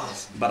pooped.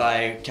 Awesome. But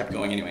I kept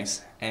going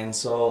anyways. And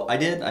so I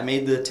did. I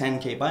made the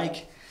 10K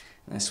bike,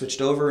 and I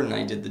switched over, and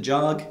I did the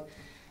jog.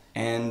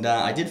 And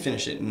I did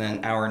finish it in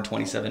an hour and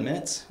 27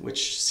 minutes,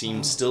 which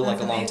seems still like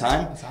a long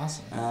time. That's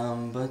awesome.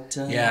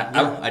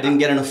 I didn't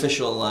get an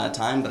official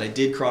time, but I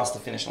did cross the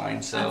finish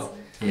line. So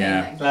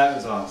yeah, that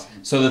was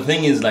awesome. So the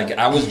thing is, like,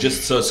 I was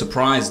just so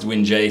surprised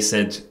when Jay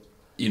said,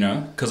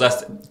 because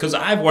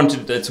I've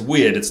wanted. It's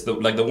weird. It's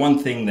the one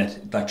thing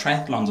that like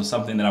triathlons are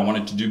something that I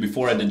wanted to do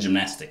before I did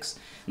gymnastics,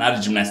 and I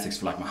did gymnastics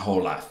for like my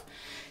whole life,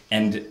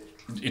 and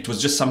it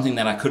was just something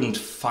that I couldn't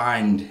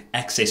find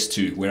access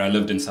to where I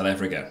lived in South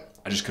Africa.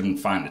 I just couldn't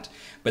find it.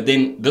 But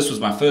then this was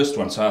my first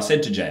one. So I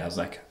said to Jay, I was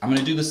like, I'm going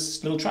to do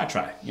this little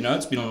try.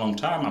 It's been a long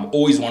time. I've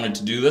always wanted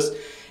to do this.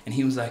 And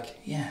he was like,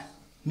 yeah,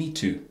 me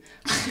too.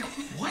 I was like,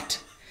 what?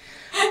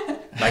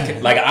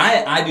 like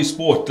I do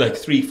sport like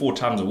 3-4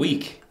 times a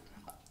week.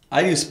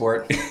 I do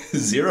sport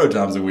 0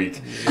 times a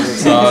week.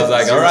 So I was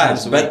like, all right.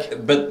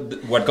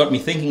 But what got me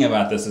thinking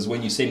about this is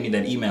when you sent me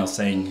that email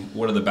saying,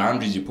 what are the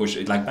boundaries you push?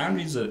 Like,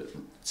 boundaries are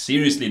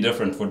seriously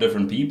different for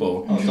different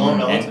people. Oh, it's all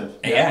relative.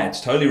 Yeah,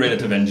 it's totally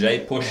relative. And Jay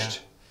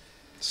pushed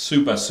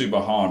super, super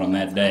hard on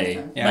that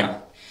day. Yeah.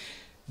 Like,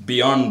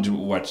 beyond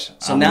what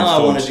So now I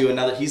want to do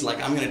another. He's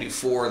like, I'm going to do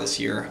 4 this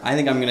year. I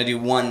think I'm going to do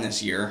 1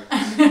 this year.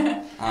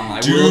 I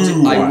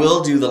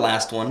will do the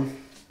last one.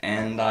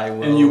 And I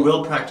will. And you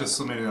will practice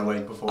swimming in a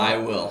lake before. I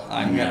will.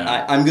 I'm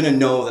gonna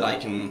know that I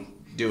can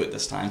do it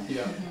this time.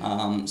 Yeah.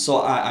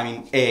 So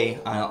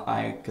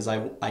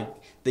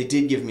they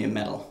did give me a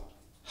medal.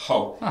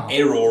 Oh.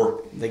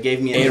 Error. They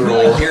gave me a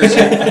medal.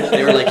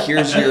 They were like,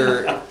 here's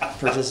your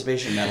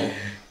participation medal.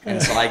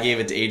 And so I gave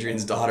it to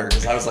Adrian's daughter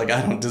because I was like,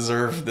 I don't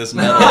deserve this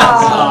medal.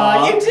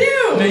 Oh, you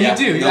do. No, you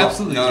do. You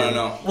absolutely do.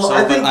 No. Well, so,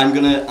 I think I'm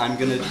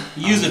gonna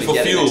Use it for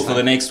fuel for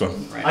the next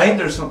one. Right. I think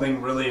there's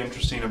something really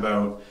interesting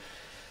about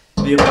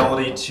the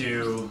ability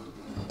to,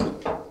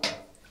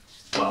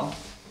 well,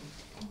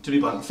 to be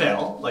blunt,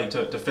 fail, like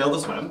to fail the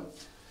swim,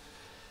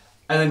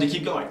 and then to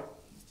keep going.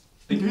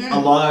 Like, a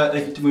lot,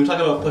 like when we talk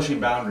about pushing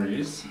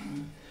boundaries,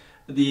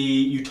 the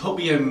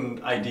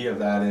utopian idea of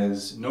that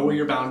is know where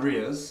your boundary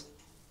is,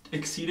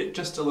 exceed it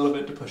just a little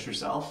bit to push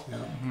yourself,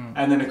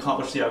 and then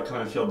accomplish the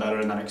outcome and feel better,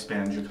 and that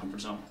expands your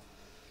comfort zone.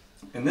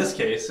 In this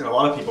case, and a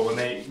lot of people, when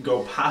they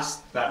go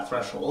past that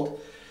threshold,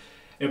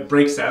 it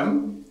breaks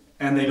them,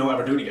 and they don't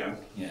ever do it again.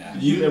 Yeah.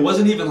 It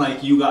wasn't even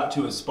like you got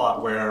to a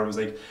spot where it was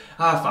like,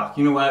 fuck,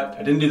 you know what?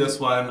 I didn't do this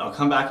one. I'll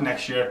come back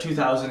next year.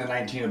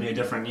 2019 will be a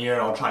different year.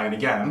 I'll try it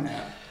again.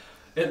 Yeah.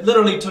 It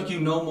literally took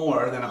you no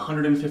more than a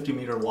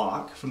 150-meter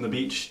walk from the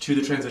beach to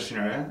the transition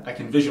area. I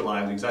can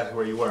visualize exactly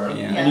where you were.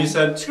 Yeah. And you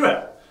said, screw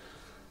it.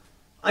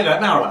 I got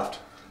an hour left.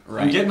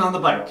 Right. I'm getting on the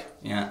bike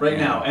right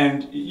now.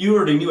 And you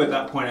already knew at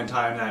that point in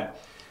time that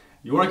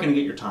you weren't going to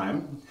get your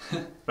time,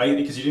 right?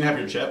 Because you didn't have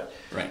your chip.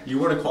 Right. You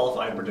weren't a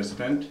qualified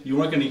participant. You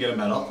weren't going to get a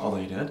medal, although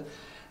you did.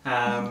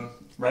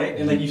 Right?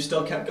 And like you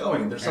still kept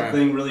going. There's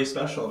something really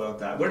special about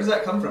that. Where does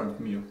that come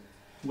from you?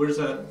 Where does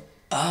that?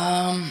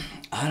 I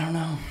don't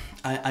know.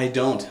 I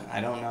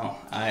don't know.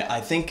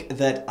 I think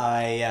that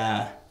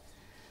I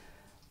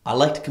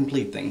like to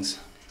complete things,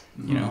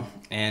 you know,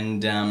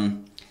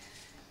 and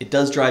it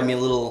does drive me a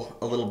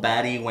little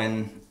batty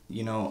when,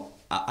 you know,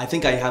 I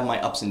think I have my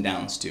ups and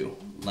downs too,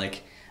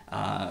 like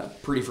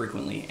pretty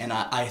frequently, and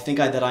I think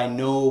that I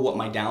know what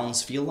my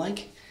downs feel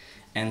like,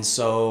 and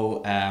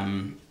so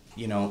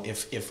you know,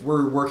 if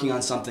we're working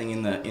on something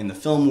in the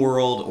film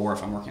world, or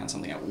if I'm working on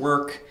something at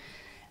work,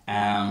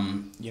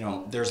 you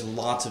know, there's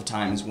lots of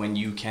times when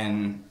you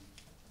can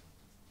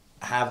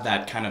have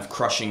that kind of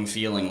crushing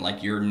feeling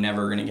like you're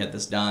never going to get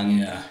this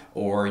done,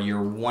 or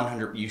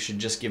you should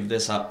just give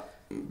this up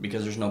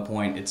because there's no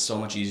point. It's so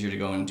much easier to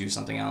go and do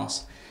something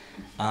else.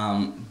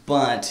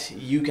 But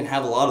you can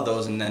have a lot of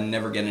those and then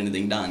never get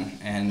anything done.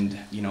 And,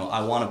 you know,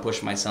 I want to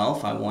push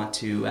myself. I want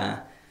to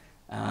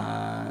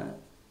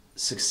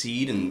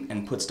succeed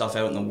and put stuff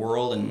out in the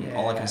world and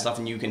all that kind of stuff.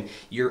 And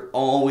you're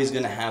always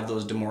going to have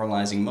those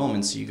demoralizing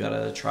moments. So you got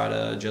to try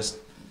to just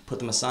put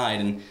them aside.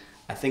 And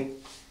I think,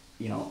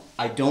 you know,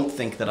 I don't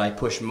think that I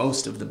push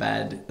most of the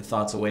bad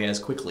thoughts away as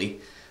quickly,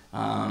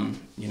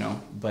 you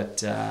know,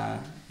 but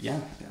yeah,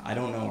 I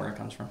don't know where it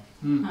comes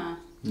from.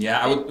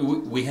 Yeah,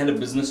 we had a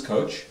business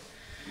coach,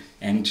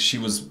 and she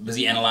was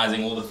busy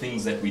analyzing all the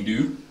things that we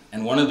do.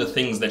 And one of the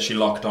things that she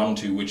locked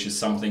onto, which is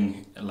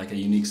something like a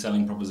unique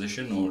selling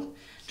proposition, or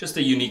just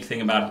a unique thing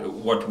about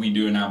what we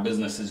do in our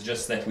business, is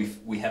just that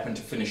we happen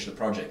to finish the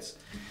projects.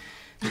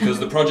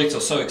 Because the projects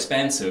are so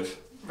expansive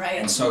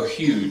and so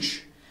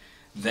huge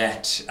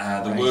that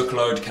the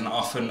workload can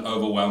often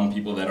overwhelm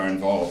people that are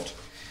involved.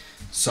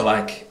 So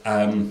like,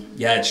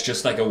 it's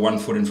just like a one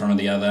foot in front of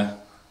the other.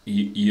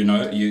 You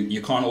know,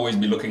 you can't always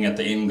be looking at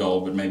the end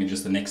goal, but maybe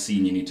just the next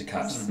scene you need to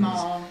cut.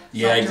 Small,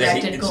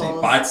 exactly. It's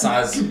goals.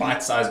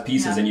 bite-sized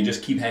pieces, and you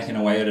just keep hacking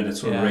away at it at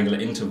sort of regular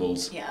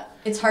intervals. Yeah,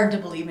 it's hard to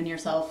believe in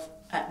yourself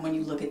when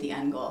you look at the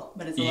end goal,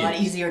 but it's a lot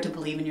easier to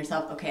believe in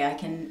yourself. Okay, I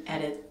can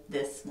edit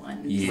this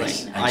one.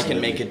 Yes, scene. I can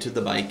make it to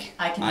the bike.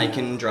 I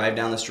can drive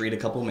down the street a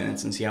couple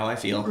minutes and see how I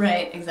feel.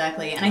 Right,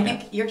 exactly. And I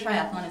think your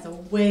triathlon is a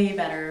way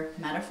better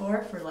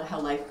metaphor for how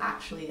life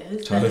actually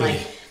is than like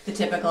the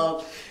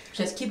typical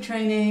just keep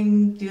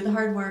training, do the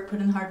hard work, put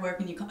in the hard work,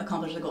 and you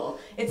accomplish the goal.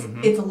 It's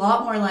a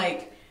lot more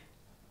like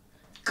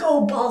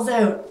go balls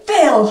out,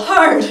 fail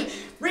hard,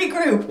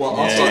 regroup, do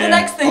the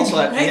next thing. Also,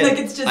 I had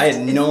it's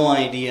no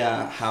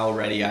idea how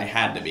ready I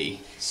had to be.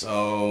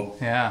 So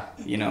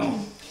you know,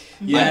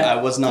 I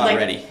was not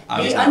ready. I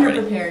was be not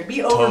underprepared, ready. be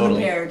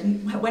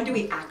overprepared. When do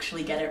we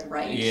actually get it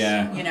right?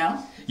 Yeah. You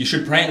know? You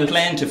should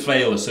plan to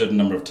fail a certain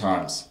number of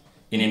times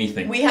in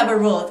anything. We have a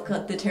rule, it's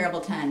called the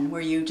terrible 10,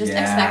 where you just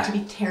expect to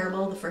be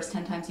terrible the first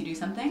 10 times you do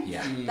something.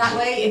 Yeah. That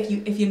way,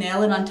 if you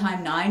nail it on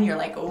time 9, you're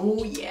like,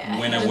 oh yeah.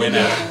 Winner.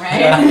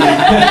 Right?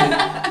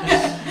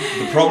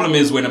 The problem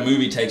is when a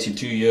movie takes you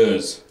 2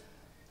 years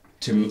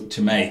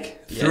to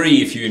make,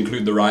 3 if you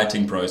include the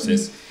writing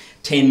process,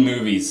 10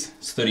 movies,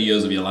 it's 30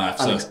 years of your life.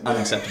 So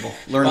Unacceptable.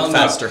 Learn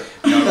faster.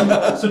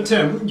 So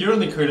Tim, you're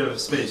in the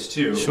creative space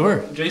too.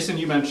 Sure. Jason,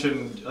 you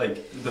mentioned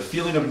like the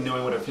feeling of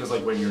knowing what it feels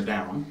like when you're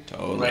down.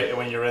 Totally. Right? And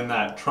when you're in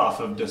that trough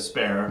of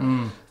despair,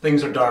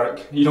 things are dark,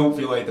 you don't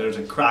feel like there's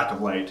a crack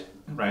of light,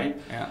 right?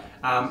 Yeah.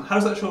 How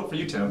does that show up for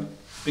you, Tim?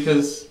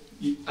 Because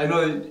I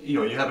know that you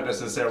haven't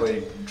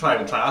necessarily tried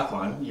a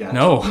triathlon yet.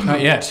 No,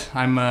 not yet.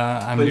 I'm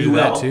But new you to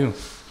that will. too.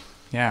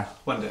 Yeah.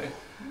 One day.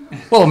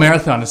 Well, a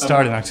marathon is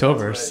started in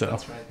October, that's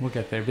right. we'll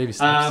get there. Baby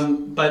steps.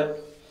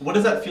 But what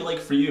does that feel like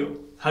for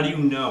you? How do you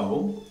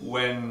know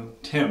when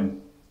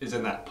Tim is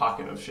in that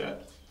pocket of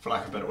shit, for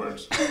lack of better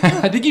words?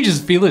 I think you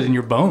just feel it in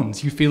your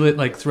bones. You feel it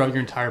like throughout your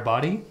entire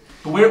body.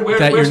 But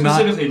where you're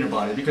specifically in your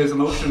body? Because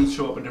emotions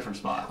show up in different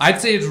spots.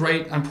 I'd say it's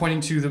right. I'm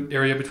pointing to the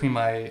area between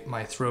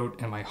my throat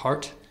and my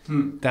heart.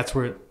 That's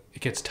where it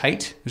gets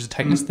tight. There's a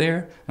tightness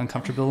there,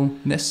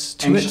 uncomfortableness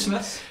to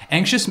Anxiousness? it.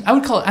 Anxious? I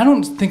would call it, I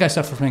don't think I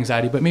suffer from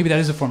anxiety, but maybe that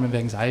is a form of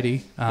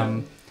anxiety.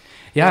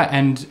 Yeah,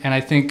 and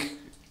I think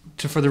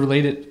to further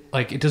relate it,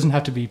 like, it doesn't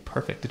have to be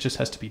perfect. It just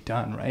has to be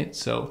done, right?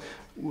 So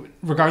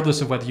regardless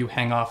of whether you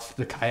hang off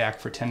the kayak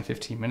for 10,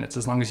 15 minutes,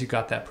 as long as you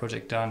got that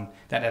project done,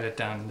 that edit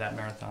done, that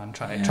marathon,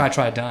 try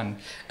it done.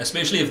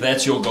 Especially if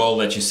that's your goal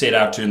that you set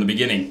out to in the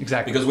beginning.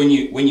 Exactly. Because when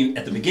you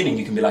at the beginning,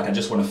 you can be like, I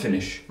just want to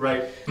finish.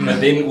 Right.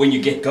 But then when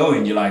you get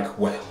going, you're like,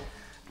 well,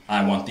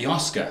 I want the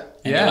Oscar.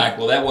 And you're like,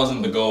 well, that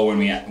wasn't the goal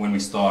when we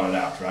started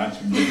out, right?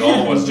 The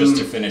goal was just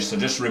to finish. So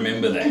just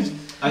remember that.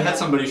 I had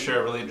somebody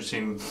share a really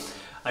interesting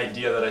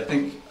idea that I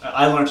think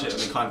I learned it in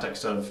the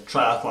context of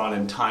triathlon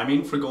and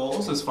timing for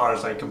goals, as far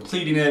as like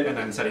completing it and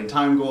then setting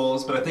time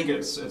goals. But I think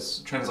it's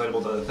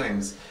translatable to other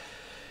things.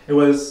 It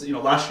was,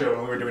 last year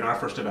when we were doing our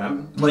first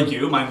event, like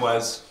you, mine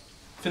was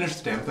finish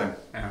the damn thing.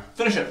 Yeah.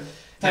 Finish it.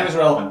 Time is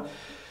relevant.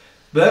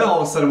 But then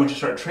all of a sudden, when you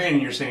start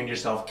training, you're saying to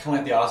yourself, kind of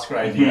like the Oscar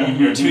idea.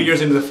 You're 2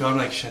 years into the film,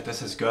 like, shit,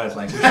 this is good.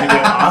 Like, we should get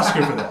an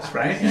Oscar for this,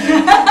 right?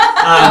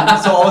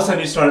 So all of a sudden,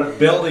 you start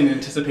building,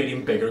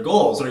 anticipating bigger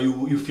goals, or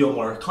you feel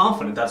more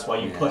confident. That's why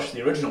you push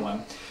the original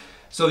one.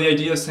 So the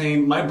idea of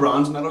saying, my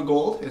bronze medal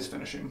goal is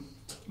finishing.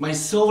 My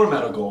silver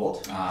medal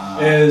goal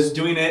is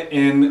doing it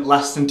in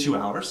less than 2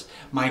 hours.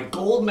 My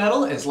gold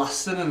medal is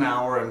less than an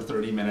hour and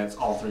 30 minutes,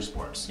 all three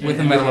sports. With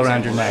a medal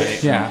around your neck.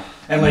 Right? Yeah.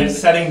 And like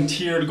setting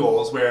tiered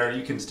goals where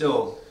you can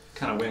still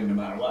kind of win no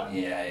matter what.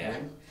 Yeah.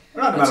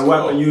 Or not no matter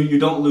what, but you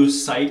don't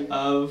lose sight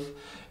of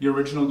your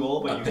original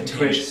goal, but you can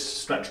create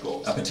stretch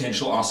goals. A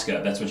potential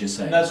Oscar, that's what you're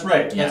saying. That's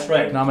right, Yeah. that's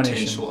right. Nomination.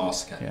 Potential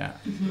Oscar. Yeah.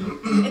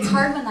 It's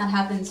hard when that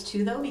happens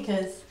too, though,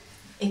 because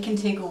it can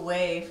take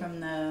away from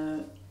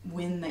the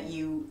win that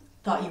you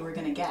thought you were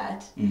going to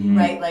get,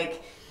 right?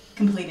 Like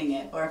completing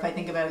it. Or if I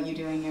think about you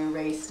doing your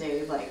race,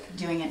 Dave, like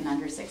doing it in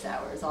under 6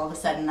 hours, all of a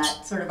sudden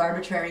that sort of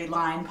arbitrary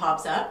line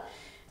pops up.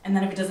 And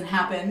then if it doesn't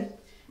happen,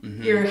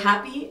 you're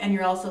happy and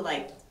you're also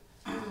like,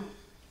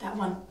 that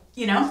one,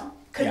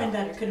 could have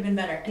been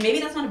better. And maybe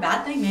that's not a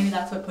bad thing. Maybe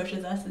that's what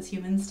pushes us as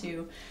humans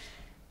to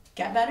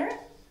get better.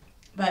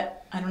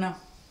 But I don't know.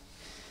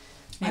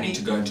 I need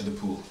to go into the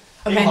pool.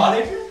 Are you hot,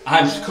 Adrian?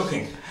 I'm just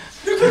cooking.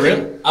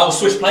 Really? I will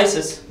switch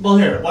places. Well,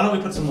 here, why don't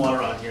we put some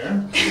water on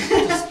here?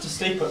 just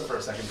stay put for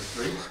a second,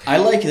 for free. I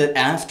like that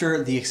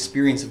after the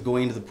experience of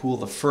going to the pool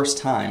the first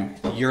time,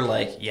 you're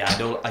like, yeah,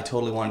 I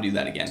totally want to do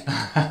that again.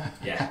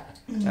 Yeah.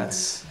 But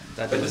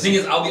the thing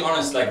is, I'll be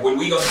honest, like when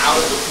we got out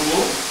of the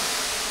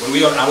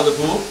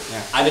pool,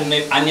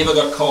 I never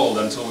got cold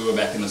until we were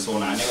back in the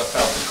sauna. I never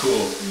felt the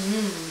cool.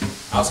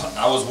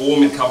 I was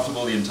warm and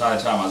comfortable the entire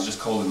time. I was just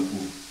cold in the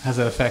pool. Has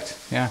that effect?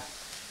 Yeah.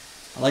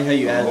 I like how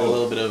you added a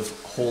little bit of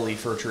holy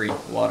fir tree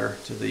water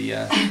to the, you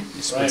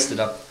spritzed it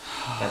up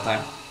that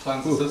time.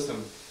 Cleanse the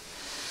system.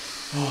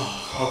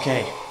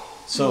 Okay,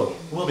 so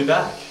We'll be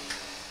back.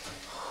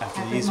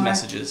 after these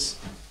messages.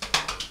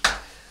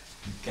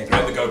 Okay,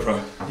 grab the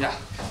GoPro. Yeah.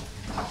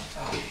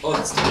 Oh,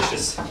 that's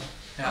delicious.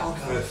 Yeah.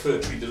 Fir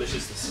tree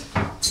deliciousness.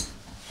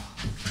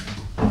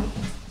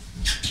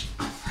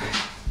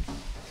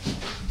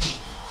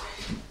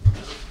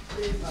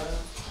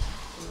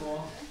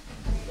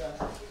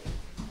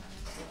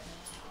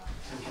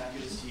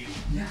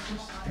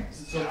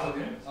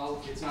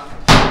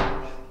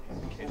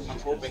 I'm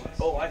hoping.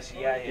 Oh, I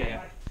see.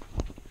 Yeah.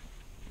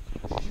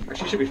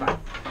 Actually, should be fine.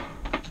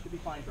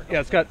 Yeah,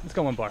 it's got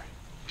one bar.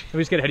 Let me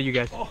just get ahead of you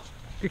guys. Oh.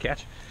 Good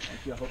catch.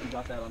 Thank you. I hope you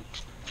got that on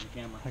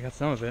camera. I got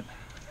some of it.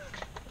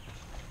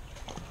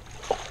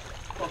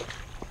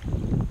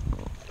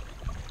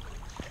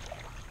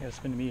 Yeah,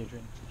 spin to me,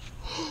 Adrian.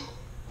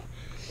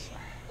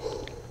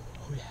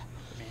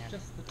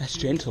 That's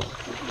gentle.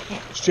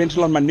 It's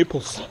gentle on my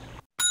nipples.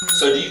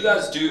 So do you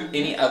guys do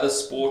any other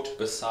sport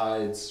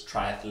besides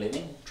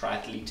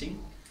triathleting?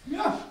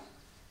 Yeah.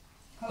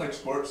 I like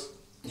sports.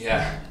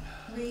 Yeah.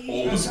 We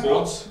All the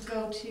sports?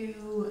 go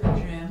to a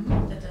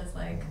gym that does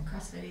like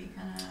CrossFit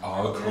kind of.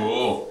 Oh,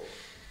 cool.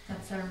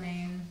 That's our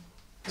main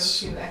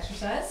go-to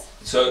exercise.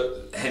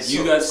 So have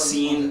you guys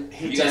seen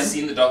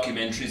the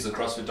documentaries, the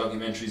CrossFit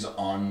documentaries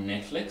on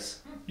Netflix?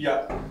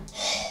 Yeah.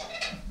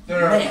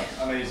 They're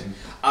amazing.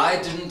 I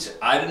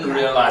didn't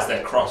realize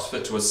that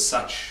CrossFit was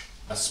such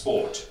a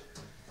sport.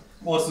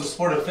 Well, it's the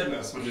sport of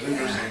fitness, which is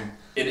interesting.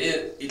 It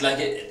is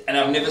and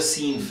I've never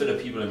seen fitter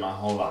people in my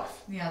whole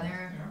life. Yeah,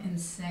 they're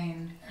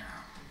insane.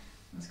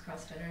 Those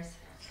CrossFitters.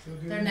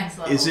 They're next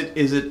level. Is it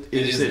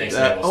next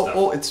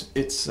level stuff.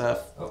 It's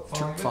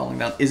falling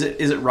down. Is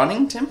it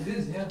running, Tim? It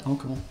is, yeah. Oh,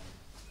 cool.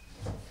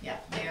 Yeah,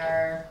 they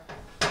are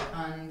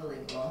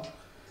unbelievable.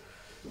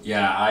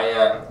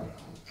 Yeah,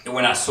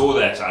 when I saw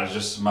that,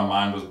 my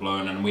mind was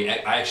blown. And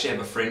I actually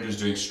have a friend who's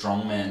doing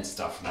strongman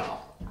stuff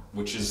now,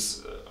 which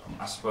is,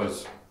 I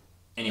suppose,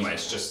 anyway,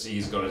 it's just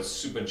he's got a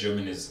super gym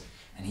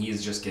and he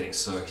is just getting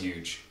so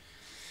huge.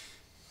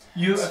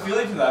 I feel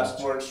like for that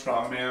sport,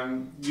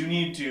 strongman, you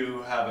need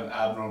to have an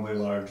abnormally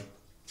large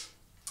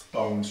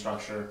bone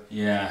structure.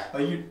 Yeah.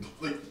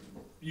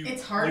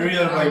 It's hard You're to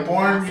either like find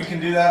born, massive. you can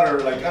do that, or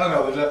like I don't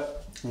know. There's a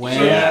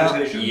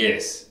Well,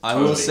 Yes. I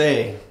will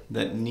say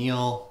that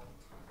Neil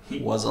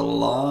was a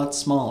lot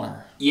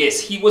smaller.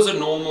 Yes, he was a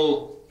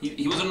normal.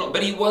 He was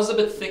but he was a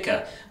bit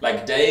thicker.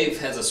 Like Dave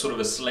has a sort of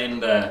a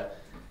slender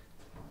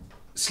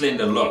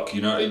look,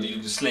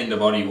 a slender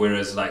body,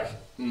 whereas like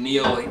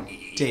Neil.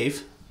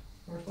 Dave,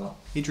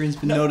 Adrian's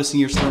been noticing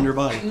your slender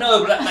body.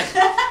 No, but like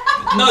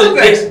no.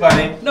 Thanks,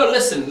 buddy. No,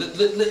 listen.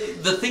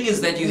 The thing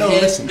is that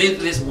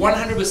there's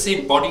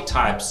 100% body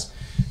types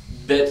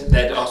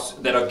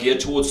that are geared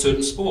towards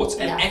certain sports,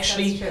 and Yes,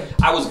 actually, that's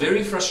true. I was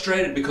very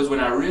frustrated because when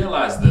I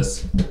realized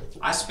this,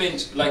 I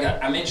spent, like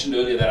I mentioned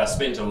earlier, that I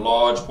spent a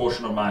large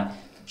portion of my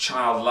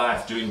child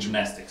life doing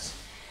gymnastics,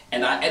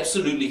 and I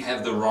absolutely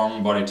have the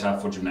wrong body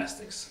type for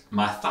gymnastics.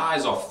 My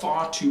thighs are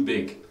far too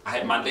big. I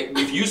had my leg.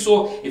 If you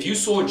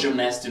saw a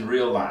gymnast in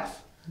real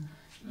life,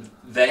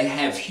 they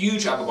have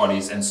huge upper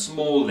bodies and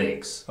small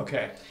legs.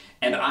 Okay.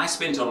 And I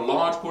spent a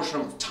large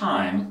portion of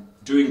time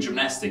doing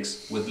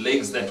gymnastics with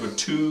legs that were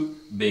too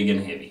big and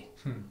heavy.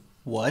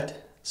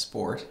 What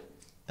sport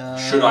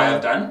Should I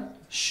have done?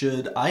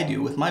 should I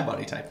do with my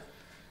body type?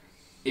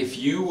 If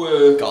you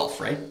were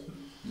Golf, right?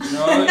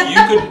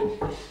 no,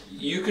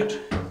 you could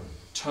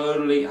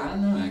totally. I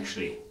don't know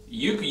actually.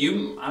 I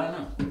don't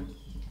know.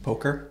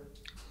 Poker?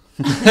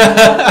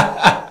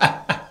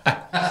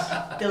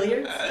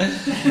 Billiards?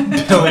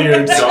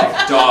 Billiards.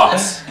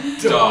 Darts.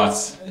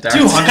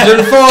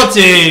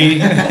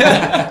 240.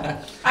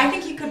 I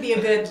think you could be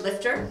a good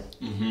lifter.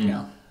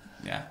 Yeah.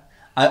 Yeah.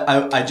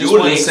 I just Your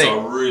want to legs say,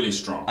 are really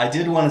strong. I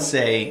did want to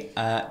say,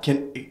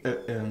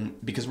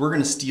 because we're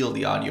going to steal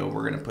the audio,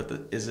 we're going to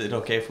put is it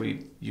okay if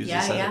we use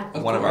this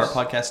as one of our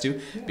podcasts too?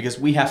 Yeah. Because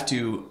we have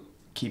to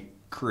keep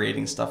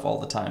creating stuff all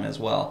the time as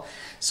well.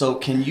 So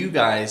can you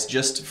guys,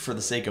 just for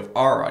the sake of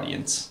our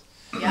audience,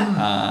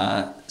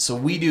 so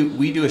we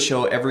do a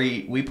show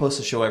we post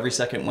a show every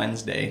second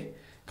Wednesday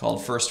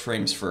called First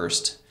Frames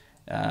First,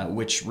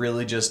 which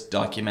really just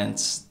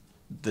documents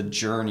the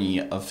journey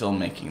of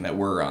filmmaking that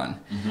we're on.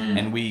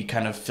 And we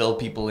kind of fill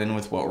people in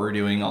with what we're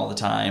doing all the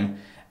time.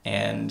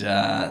 And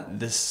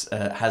this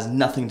has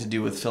nothing to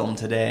do with film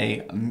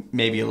today,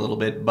 maybe a little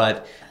bit,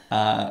 but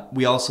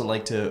we also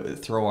like to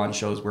throw on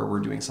shows where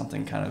we're doing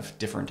something kind of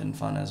different and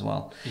fun as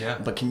well. Yeah.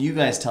 But can you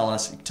guys tell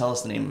us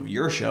the name of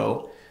your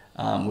show,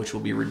 which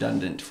will be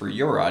redundant for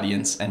your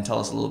audience, and tell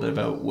us a little bit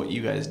about what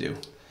you guys do?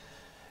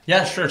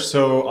 Yeah, sure.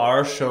 So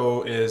our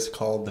show is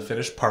called The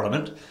Finnish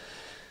Parliament.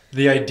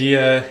 The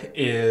idea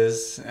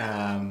is,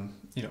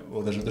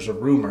 there's a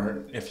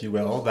rumor, if you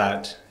will,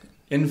 that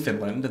in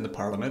Finland, in the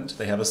parliament,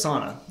 they have a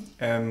sauna.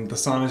 And the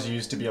sauna is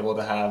used to be able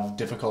to have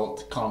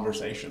difficult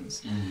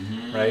conversations,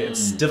 right?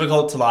 It's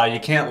difficult to lie. You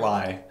can't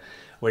lie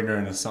when you're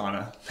in a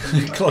sauna,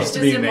 close to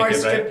being naked, right?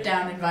 It's just a more stripped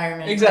down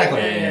environment. Exactly.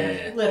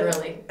 Yeah.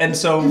 Literally. And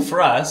so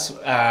for us,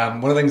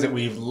 one of the things that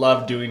we've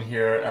loved doing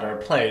here at our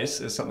place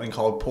is something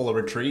called Polar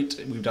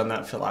Retreat. We've done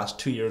that for the last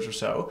 2 years or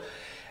so.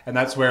 And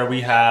that's where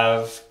we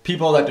have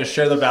people that just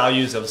share the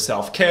values of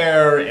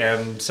self-care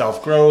and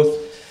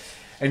self-growth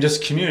and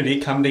just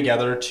community come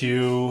together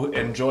to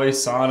enjoy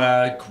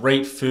sauna,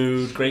 great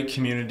food, great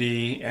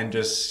community, and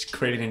just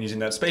creating and using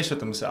that space with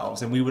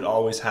themselves. And we would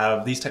always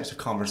have these types of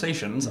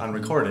conversations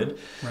unrecorded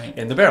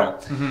in the barrel.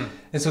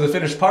 And so the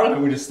Finnish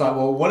Parliament, we just thought,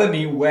 well, what a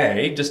neat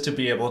way just to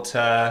be able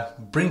to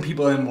bring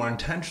people in more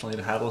intentionally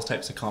to have those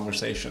types of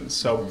conversations.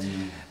 So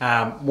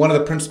one of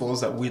the principles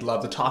that we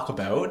love to talk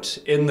about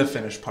in the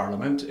Finnish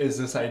Parliament is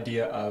this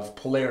idea of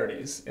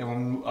polarities. And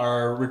when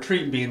our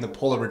retreat being the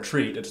Polar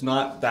Retreat, it's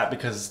not that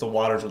because the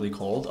water's really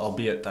cold,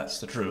 albeit that's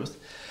the truth.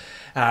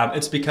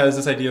 It's because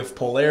this idea of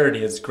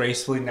polarity is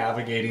gracefully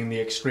navigating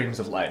the extremes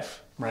of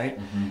life, right?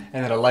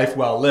 And that a life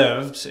well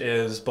lived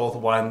is both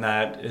one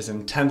that is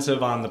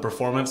intensive on the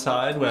performance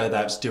side, whether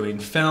that's doing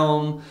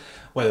film,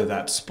 whether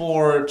that's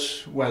sport,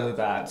 whether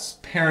that's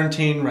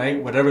parenting,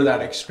 right? Whatever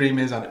that extreme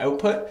is on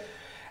output.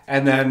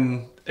 And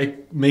then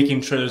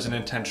making sure there's an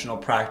intentional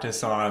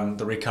practice on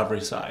the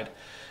recovery side.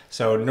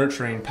 So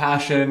nurturing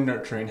passion,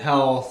 nurturing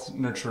health,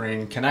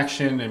 nurturing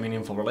connection and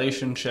meaningful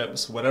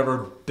relationships,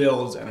 whatever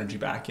builds energy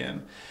back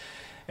in.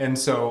 And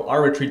so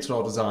our retreats are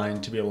all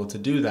designed to be able to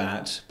do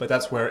that. But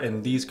that's where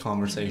in these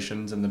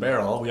conversations in the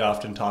barrel, we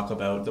often talk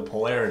about the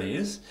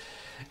polarities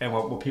and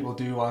what people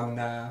do on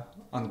the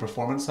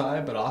performance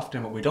side. But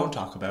often what we don't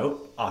talk about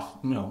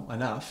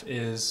enough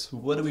is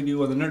what do we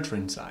do on the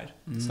nurturing side.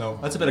 So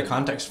that's a bit of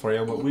context for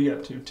you, what we get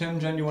up to. Tim,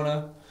 Jen, you want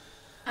to?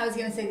 I was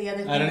going to say the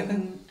other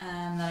thing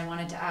that I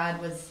wanted to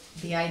add was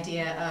the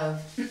idea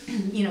of,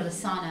 the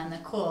sauna and the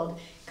cold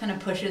kind of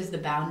pushes the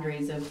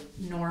boundaries of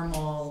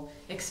normal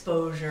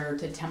exposure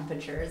to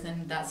temperatures.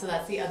 And that's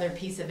the other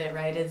piece of it,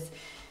 right,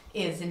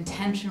 is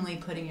intentionally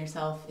putting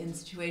yourself in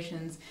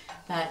situations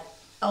that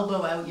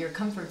elbow out your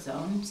comfort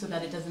zone so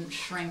that it doesn't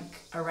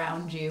shrink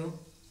around you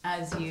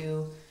as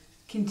you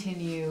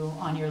continue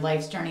on your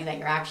life's journey, that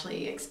you're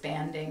actually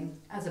expanding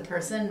as a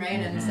person, right?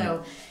 And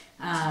so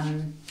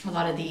A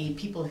lot of the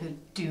people who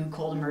do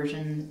cold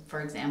immersion,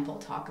 for example,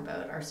 talk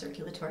about our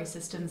circulatory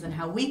systems and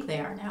how weak they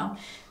are now,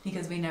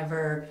 because we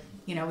never,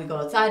 we go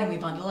outside and we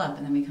bundle up,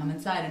 and then we come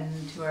inside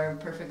into our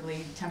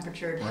perfectly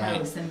temperatured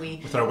house, and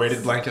we with our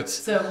weighted blankets.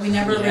 So we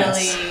never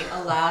really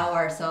allow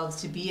ourselves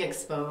to be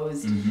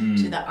exposed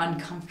to the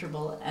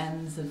uncomfortable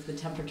ends of the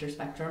temperature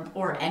spectrum,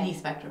 or any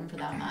spectrum for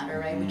that matter,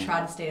 right? We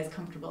try to stay as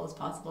comfortable as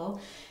possible,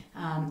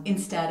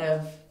 instead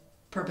of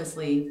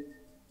purposely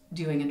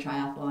doing a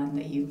triathlon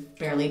that you've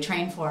barely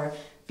trained for,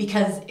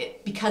 because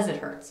it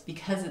hurts,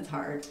 because it's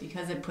hard,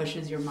 because it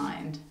pushes your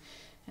mind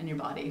and your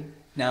body.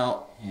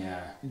 Now,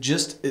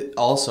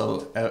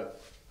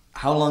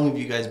 how long have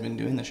you guys been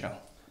doing the show?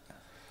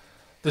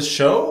 The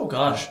show?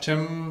 Gosh,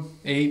 Tim...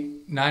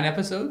 8-9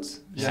 episodes.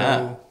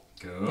 Yeah.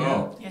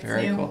 Cool. It's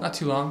Very new. cool. Not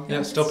too long.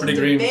 Yeah, still pretty It's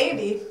a green.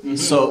 baby.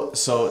 So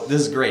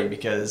this is great,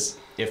 because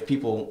if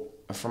people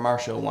from our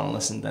show want to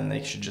listen, then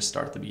they should just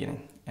start at the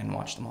beginning and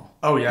watch them all.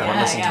 Oh, yeah. Yeah.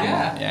 Or listen to them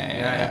all.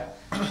 Yeah.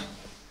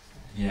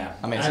 Yeah.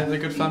 Amazing. They're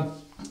good fun.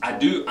 I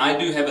do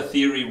have a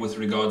theory with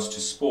regards to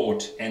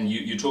sport, and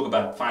you talk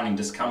about finding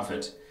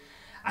discomfort.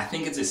 I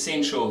think it's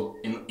essential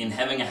in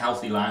having a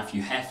healthy life.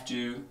 You have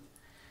to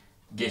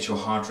get your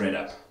heart rate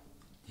up.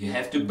 You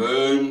have to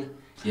burn.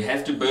 The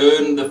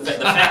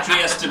factory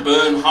has to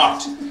burn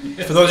hot.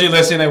 For those of you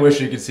listening, I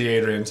wish you could see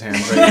Adrian's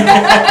hands right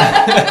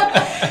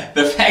now.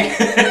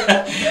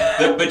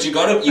 But you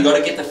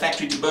gotta get the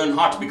factory to burn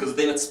hot, because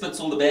then it spits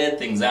all the bad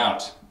things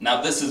out.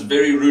 Now this is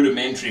very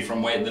rudimentary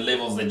from the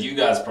levels that you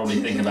guys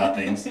probably think about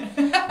things.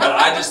 But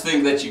I just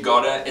think that you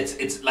gotta.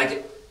 It's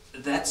like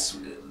that's.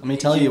 Let me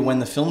tell you, when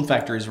the film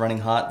factory is running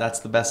hot, that's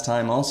the best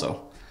time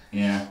also.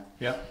 Yeah.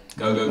 Yeah.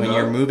 Go. When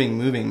you're moving.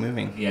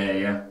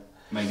 Yeah.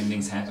 Making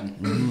things happen.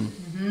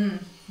 You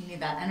need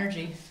that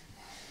energy.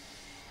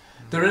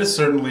 There is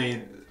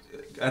certainly,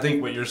 I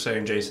think what you're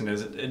saying, Jason,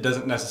 is it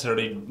doesn't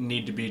necessarily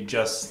need to be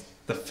just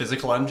the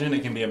physical engine.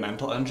 It can be a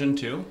mental engine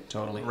too.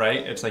 Totally. Right?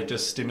 It's like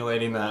just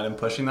stimulating that and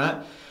pushing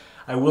that.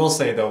 I will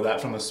say though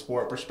that from a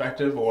sport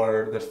perspective,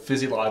 or the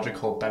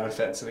physiological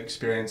benefits and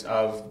experience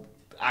of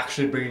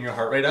actually bringing your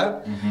heart rate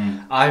up,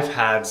 I've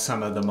had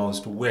some of the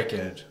most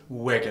wicked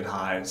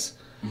highs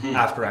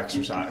after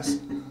exercise.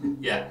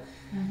 Yeah.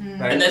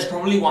 Right? And that's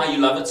probably why you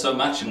love it so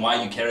much and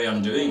why you carry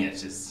on doing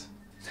it.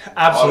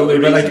 Absolutely,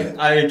 but reason.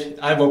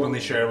 I've openly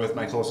shared with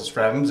my closest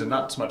friends, and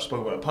not so much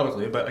spoken about it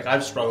publicly, but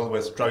I've struggled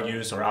with drug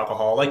use or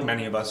alcohol, like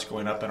many of us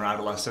growing up in our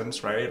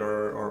adolescence, right,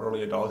 or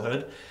early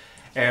adulthood,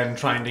 and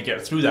trying to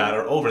get through that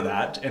or over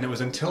that. And it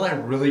was until I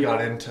really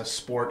got into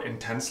sport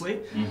intensely,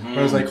 where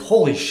I was like,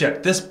 holy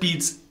shit, this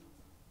beats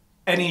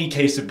any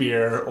case of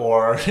beer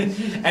or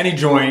any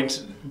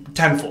joint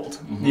tenfold.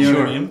 You know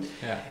what I mean?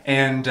 Yeah.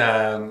 And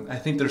I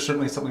think there's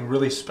certainly something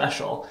really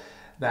special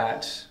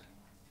that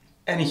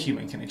any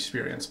human can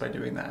experience by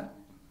doing that.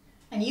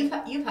 And you've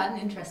had an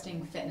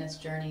interesting fitness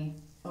journey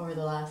over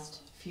the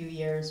last few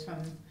years, from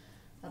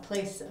a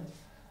place of,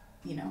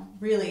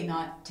 really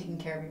not taking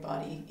care of your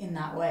body in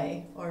that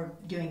way or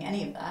doing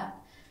any of that,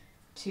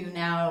 to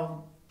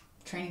now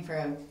training for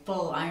a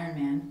full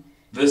Ironman.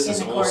 This in is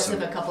the course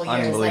awesome. of a couple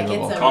years.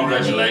 Unbelievable. It's a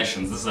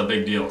Congratulations, this is a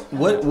big deal.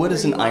 What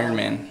is an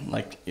Ironman?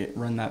 Like,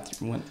 run us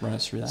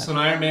through that. So an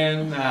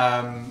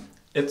Ironman,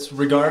 it's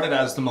regarded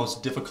as the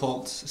most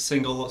difficult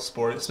single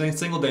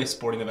day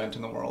sporting event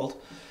in the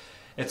world.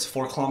 It's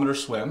 4-kilometer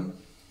swim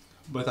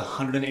with a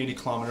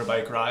 180-kilometer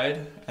bike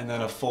ride, and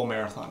then a full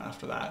marathon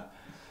after that.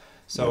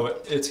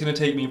 So it's going to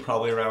take me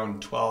probably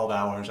around 12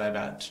 hours, I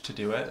bet, to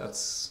do it.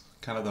 That's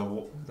kind of the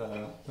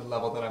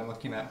level that I'm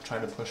looking at trying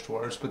to push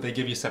towards, but they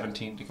give you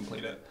 17 to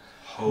complete it.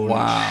 Holy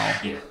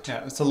shit.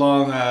 Yeah, it's a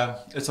long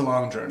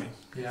journey,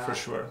 for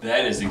sure.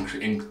 That is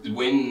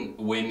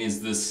when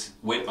is this?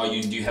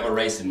 Do you have a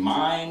race in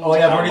mind? Oh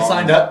yeah, I've How already long?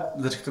 signed up.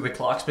 The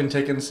clock's been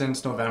ticking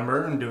since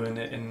November, and doing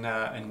it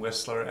in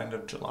Whistler end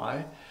of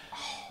July.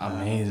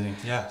 Amazing.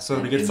 Yeah, so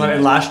it'll be good fun.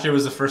 And last year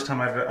was the first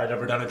time I'd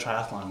ever done a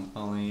triathlon.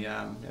 Only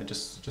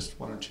just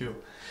one or two.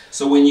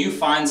 So when you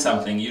find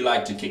something, you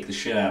like to kick the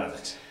shit out of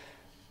it.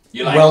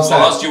 You like Well said.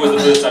 last year was the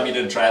first time you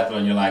did a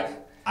triathlon. You're like,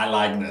 I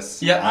like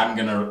this. Yeah. I'm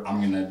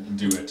gonna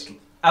do it.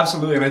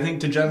 Absolutely, and I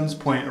think to Jen's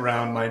point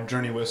around my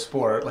journey with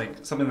sport,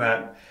 like something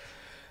that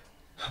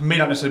may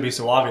not necessarily be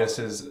so obvious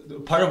is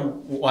part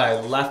of why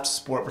I left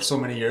sport for so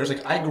many years.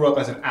 Like I grew up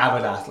as an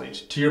avid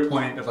athlete. To your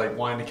point of like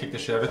wanting to kick the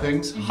shit out of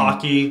things,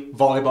 hockey,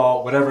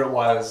 volleyball, whatever it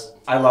was,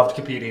 I loved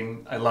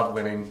competing. I loved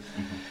winning,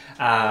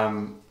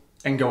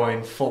 and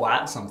going full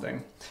at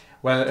something.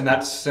 Well, and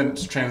that's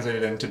since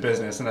translated into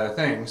business and other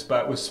things.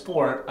 But with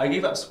sport, I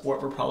gave up sport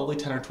for probably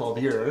 10 or 12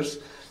 years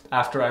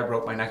after I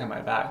broke my neck and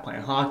my back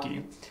playing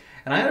hockey.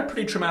 And I had a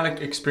pretty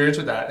traumatic experience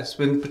with that. It's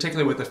been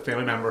particularly with a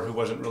family member who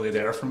wasn't really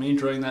there for me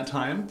during that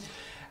time,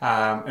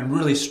 and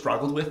really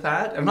struggled with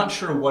that. I'm not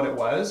sure what it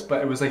was,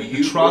 but it was like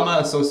the trauma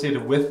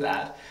associated with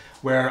that,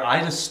 where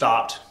I just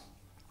stopped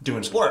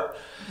doing sport.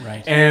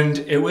 Right. And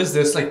it was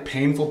this like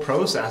painful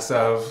process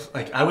of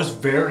like, I was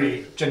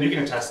very, Jen, you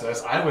can attest to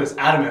this, I was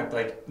adamant,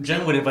 like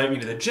Jen would invite me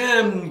to the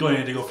gym,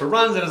 going to go for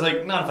runs, and I was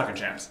like, not a fucking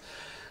chance.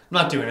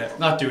 not doing it.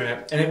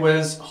 And it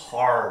was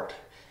hard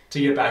to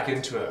get back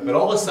into it. But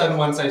all of a sudden,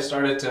 once I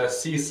started to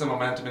see some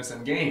momentum and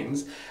some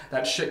gains,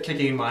 that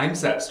shit-kicking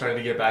mindset started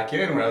to get back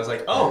in, where I was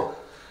like, oh,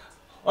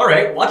 all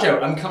right, watch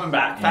out, I'm coming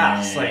back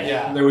fast.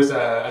 There was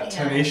a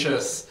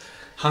tenacious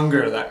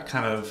hunger that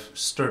kind of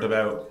stirred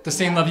about. The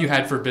same love you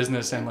had for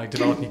business and like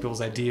developing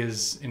people's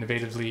ideas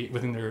innovatively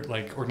within their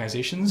like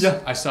organizations. Yeah.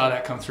 I saw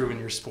that come through in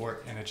your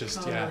sport, and it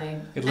just Totally.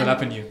 it lit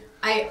up in you.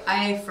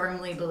 I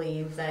firmly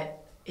believe that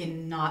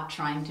in not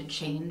trying to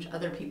change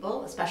other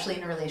people, especially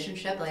in a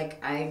relationship,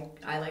 like I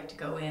like to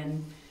go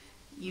in,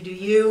 you do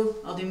you,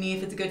 I'll do me.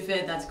 If it's a good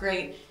fit, that's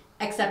great.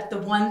 Except the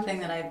one thing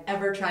that I've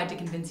ever tried to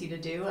convince you to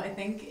do, I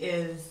think,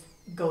 is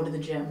go to the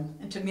gym.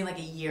 It took me like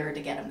a year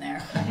to get him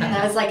there. And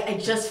I was like, I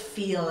just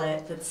feel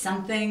it, that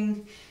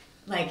something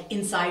like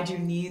inside you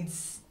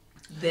needs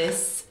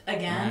this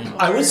again.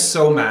 I was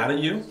so mad at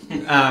you.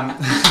 Totally.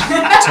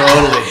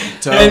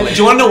 And do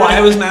you want to know why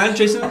I was mad,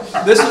 Jason?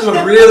 This is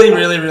what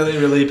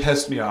really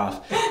pissed me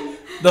off.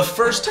 The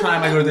first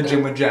time I go to the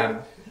gym with Jen,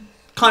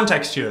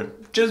 context here,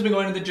 Jen's been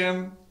going to the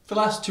gym for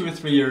the last 2 or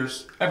 3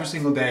 years, every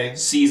single day.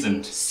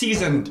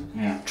 Seasoned.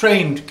 Yeah.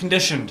 Trained,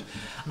 conditioned.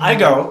 I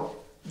go,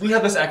 we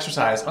have this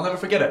exercise, I'll never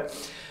forget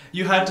it.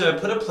 You had to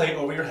put a plate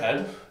over your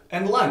head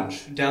and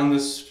lunge down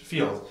this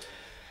field.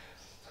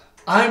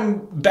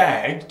 I'm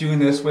bagged doing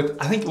this with,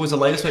 I think it was the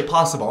lightest weight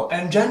possible,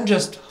 and Jen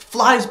just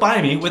flies by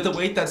me with a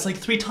weight that's like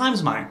 3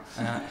 times mine.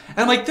 And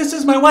I'm like, this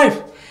is my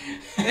wife.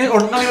 Or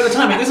not even at the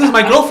time, like, this is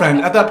my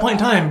girlfriend. At that point in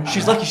time,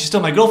 she's lucky she's still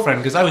my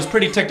girlfriend, because I was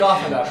pretty ticked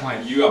off at that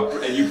point.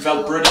 You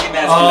felt brutally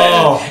emasculated.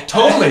 Oh,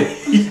 totally.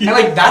 And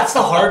like, that's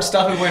the hard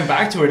stuff of going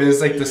back to it,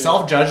 is like the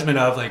self-judgment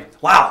of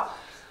like, wow,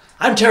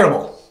 I'm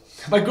terrible.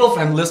 My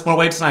girlfriend lifts more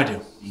weights than I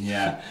do.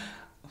 Yeah.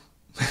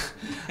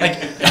 Like,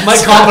 my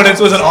confidence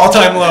was at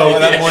all-time low at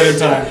that point in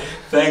time.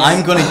 Thanks.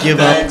 I'm going to give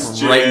up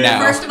right now.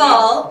 First of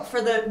all,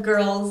 for the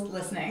girls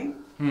listening,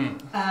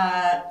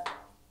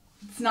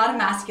 it's not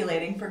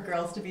emasculating for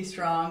girls to be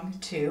strong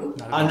too.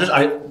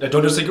 I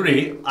don't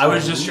disagree. I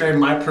was just sharing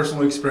my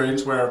personal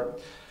experience where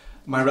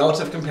my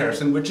relative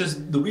comparison, which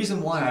is the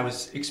reason why I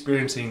was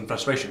experiencing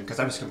frustration, because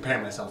I was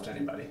comparing myself to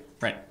anybody.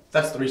 Right.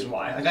 That's the reason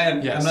why. Like,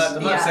 I'm Yes.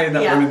 not saying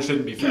that women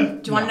shouldn't be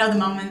fit. Do you want to know the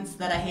moments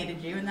that I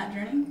hated you in that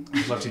journey?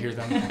 I'd love to hear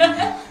them.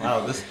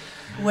 Wow, this.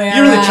 Where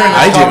You really turned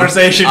I this do.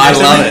 conversation. I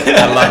love it.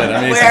 I love it.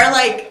 Amazing. where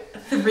like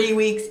 3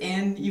 weeks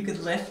in you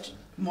could lift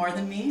more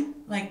than me,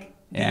 like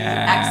the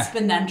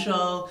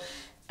exponential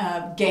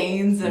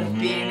gains of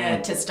being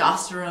a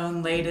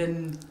testosterone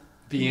laden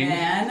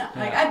man.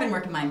 Like I've been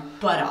working my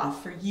butt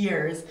off for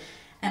years,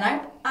 and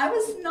I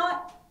was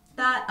not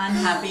that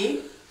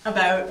unhappy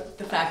about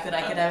the fact that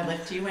I could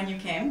outlift you when you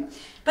came.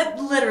 But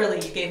literally,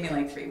 you gave me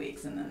like 3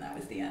 weeks, and then that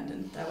was the end,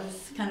 and that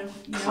was kind of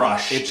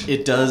crushed.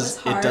 It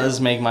does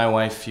make my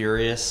wife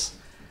furious,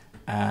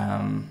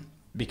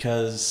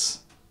 because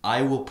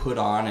I will put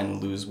on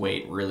and lose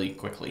weight really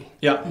quickly.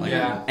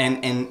 Yeah.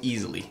 And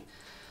easily.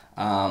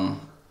 Totally.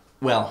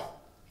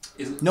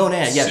 It's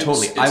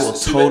I will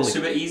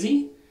super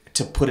easy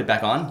to put it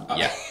back on.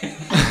 Yeah.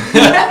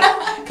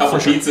 Couple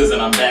pizzas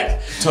and I'm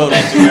back. Totally.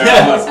 Back to where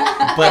I was.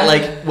 But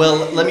like,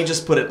 well, let me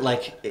just put it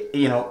like,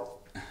 you know,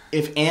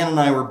 if Anne and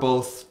I were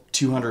both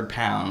 200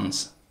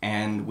 pounds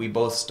and we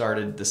both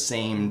started the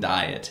same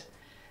diet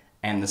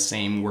and the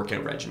same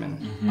workout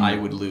regimen, I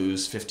would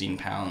lose 15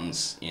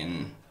 pounds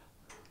in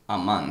a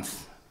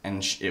month,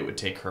 and it would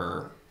take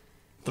her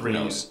 3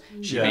 years.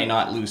 She may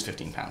not lose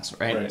 15 pounds,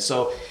 right?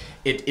 So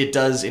it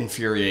does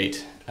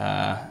infuriate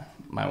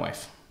my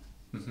wife.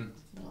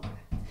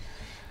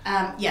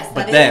 Yes,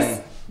 but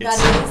that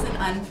is an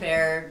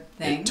unfair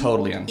thing.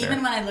 Totally unfair.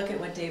 Even when I look at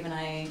what Dave and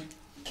I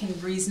can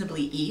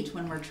reasonably eat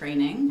when we're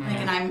training, like,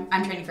 and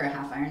I'm training for a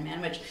half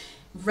Ironman, which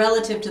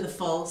relative to the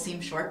full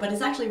seems short, but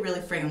it's actually a really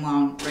friggin'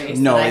 long race.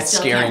 No, that it's I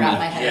still scaring can't wrap me.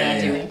 my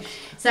head around doing.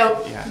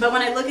 So, but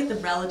when I look at the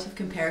relative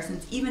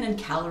comparisons, even in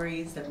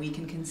calories that we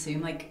can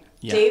consume, like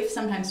Dave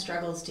sometimes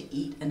struggles to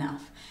eat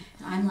enough.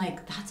 And I'm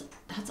like, that's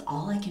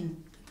all I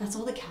can. That's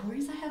all the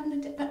calories I have in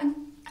a day. But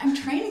I'm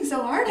training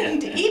so hard. I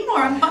need to eat more.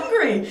 I'm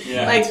hungry.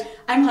 Yeah. Like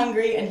I'm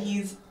hungry, and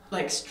he's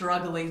like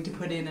struggling to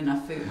put in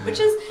enough food,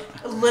 which is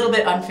a little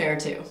bit unfair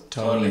too.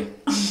 Totally.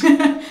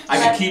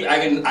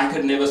 I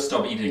could never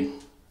stop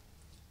eating.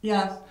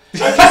 Yeah.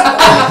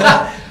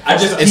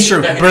 It's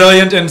true.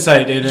 Brilliant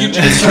insight, Adrian.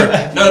 It's true.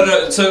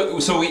 No.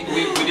 So we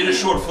did a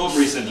short film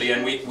recently,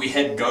 and we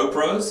had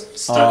GoPros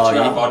stuck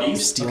to our bodies. You're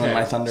stealing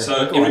my thunder.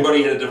 So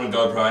everybody had a different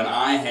GoPro, and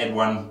I had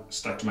one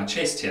stuck to my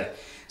chest here.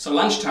 So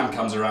lunchtime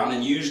comes around,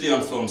 and usually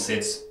on film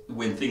sets,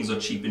 when things are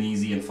cheap and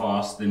easy and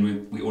fast,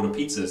 then we order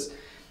pizzas.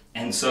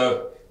 And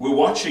so we're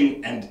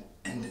watching, and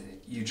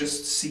you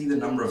just see the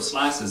number of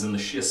slices and the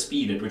sheer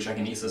speed at which I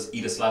can eat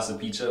a slice of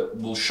pizza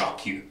will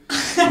shock you.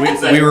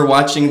 We were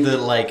watching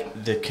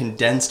the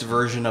condensed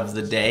version of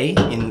the day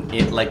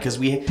because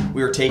we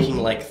were taking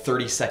like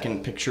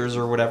 30-second pictures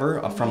or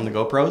whatever from the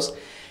GoPros,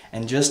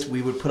 and just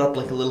we would put up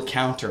like a little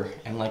counter,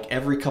 and like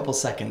every couple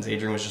seconds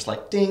Adrian was just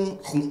like ding.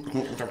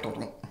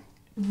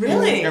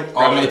 Really?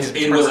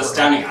 It was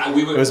astounding.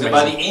 It was by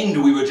amazing. the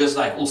end, we were just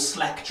like all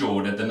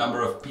slack-jawed at the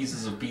number of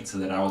pieces of pizza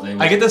that I was able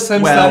to I get the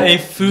sense Well, that a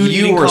food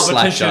you eating were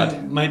competition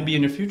slack-jawed. might be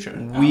in your future.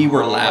 We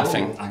were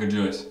laughing. I could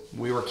do it.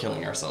 We were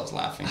killing ourselves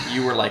laughing.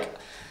 You were like,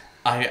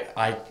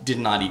 I did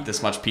not eat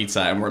this much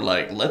pizza, and we're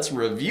like, let's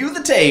review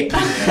the tape.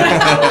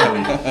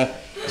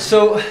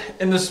 So,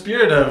 in the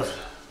spirit of,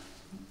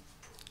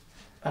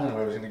 I don't know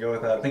where I was going to go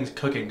with that. I think it's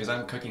cooking, because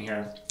I'm cooking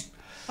here.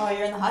 Oh,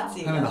 you're in the hot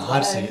seat. I'm in the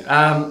That's hot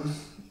why. seat.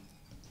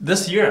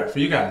 This year, for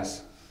you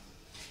guys,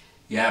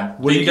 Yeah.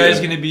 what are you big guys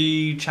year. going to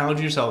be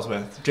challenging yourselves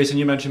with? Jason,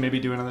 you mentioned maybe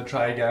doing another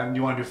try again.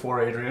 You want to do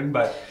 4, Adrian,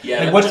 but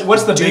Yeah, like,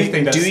 what's the big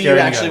thing that's Do you scaring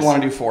actually guys?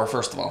 want to do 4,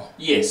 first of all?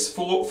 Yes,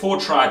 four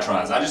tries.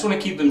 I just want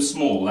to keep them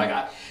small. Like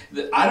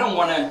I don't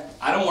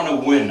want to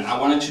win. I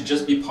want it to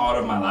just be part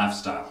of my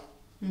lifestyle.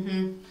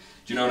 Mm-hmm.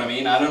 Do you know what I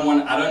mean? I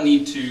don't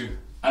need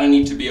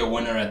to be a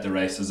winner at the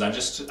races. I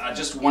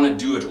just want to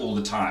do it all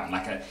the time.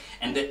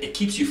 And it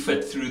keeps you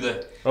fit through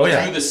the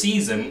through the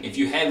season. If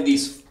you have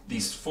these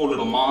 4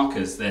 little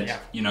markers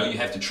that you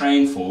have to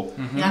train for,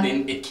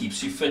 then it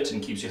keeps you fit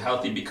and keeps you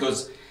healthy.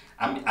 Because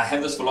I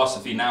have this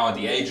philosophy now at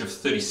the age of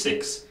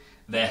 36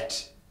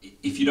 that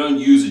if you don't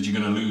use it, you're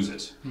going to lose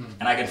it.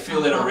 And I can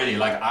feel that already.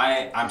 Like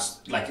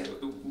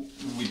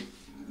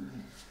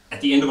at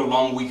the end of a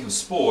long week of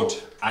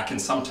sport, I can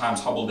sometimes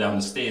hobble down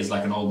the stairs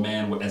like an old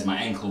man as my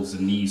ankles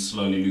and knees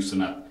slowly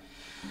loosen up.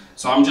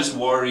 So I'm just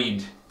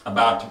worried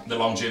about the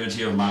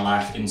longevity of my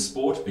life in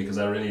sport, because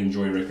I really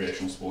enjoy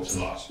recreational sports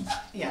a lot.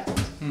 Yeah.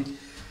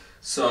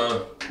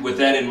 So with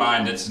that in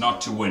mind, it's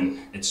not to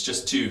win. It's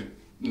just to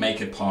make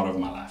it part of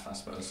my life, I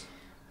suppose.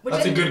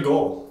 That's a good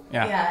goal.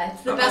 Yeah,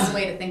 it's the best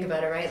way to think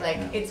about it, right? Like,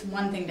 it's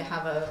one thing to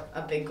have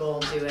a big goal,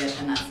 do it,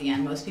 and that's the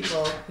end. Most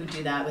people who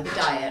do that with a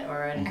diet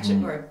or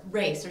an or a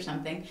race or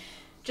something,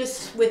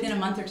 just within a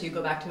month or two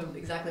go back to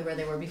exactly where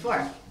they were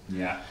before.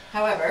 Yeah.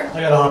 However,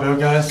 I gotta hop out,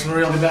 guys.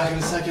 Sorry, I'll be back in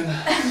a second.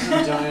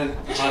 I'm giant.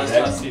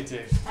 Hot seat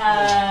too.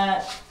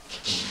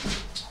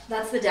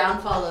 that's the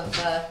downfall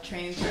of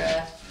training for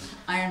a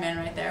Ironman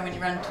right there. When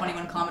you run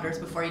 21 kilometers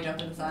before you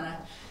jump in the sauna,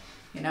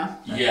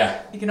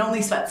 Yeah. you can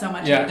only sweat so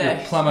much in a Yeah,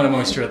 day. you plumb out of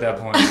moisture at that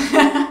point.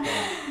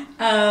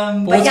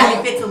 But yeah,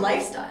 if it's a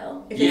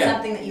lifestyle, if it's Yeah.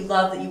 something that you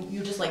love, that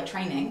you just like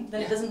training,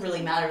 then it doesn't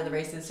really matter. The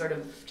race is sort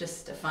of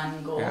just a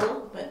fun goal. Yeah.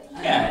 But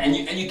Yeah, and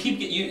you keep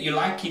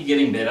keep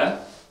getting better,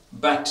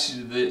 but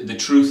the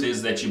truth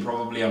is that you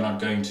probably are not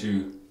going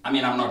to. I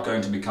mean, I'm not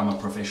going to become a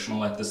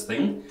professional at this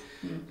thing.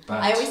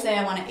 But I always say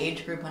I want an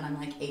age group when I'm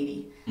like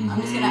 80. I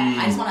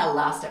just want to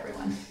outlast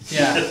everyone.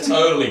 yeah,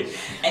 totally.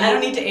 And I don't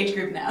need to age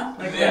group now.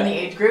 Like we're in the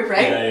age group,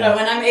 right? Yeah, yeah. But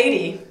when I'm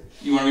 80,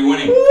 You want to be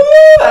winning. woo,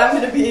 I'm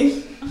gonna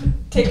be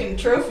taking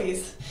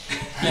trophies.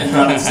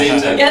 Front and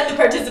center. Get the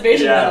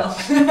participation Yeah.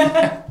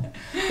 medal.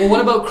 Well,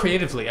 what about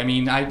creatively? I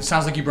mean, it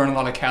sounds like you burn a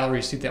lot of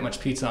calories to eat that much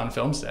pizza on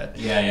film set.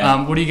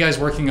 Yeah. What are you guys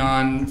working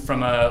on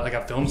from a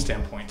film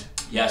standpoint?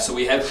 Yeah, so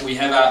we have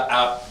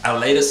our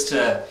latest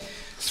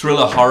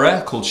thriller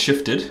horror called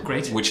Shifted,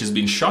 Great. which has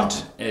been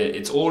shot.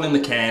 It's all in the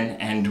can,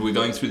 and we're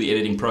going through the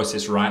editing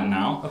process right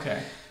now. Okay.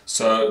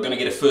 So we're going to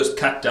get a first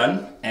cut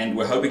done, and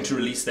we're hoping to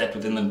release that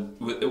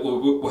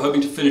we're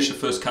hoping to finish the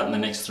first cut in the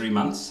next 3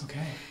 months.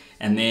 Okay.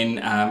 And then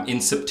in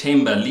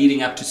September,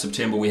 leading up to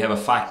September, we have a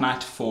fight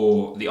night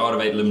for The Art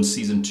of Eight Limbs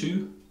Season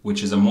 2,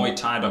 which is a Muay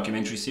Thai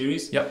documentary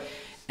series. Yep.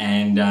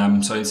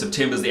 And so in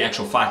September is the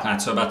actual fight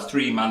night. So about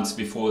 3 months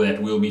before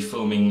that, we'll be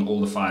filming all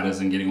the fighters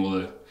and getting all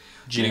the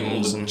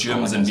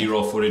gyms and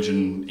B-roll footage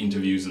and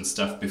interviews and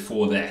stuff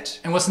before that.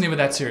 And what's the name of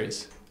that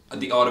series?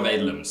 The Art of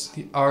Eight Limbs.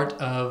 The Art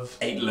of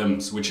 8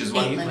 Limbs, which is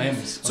what. Eight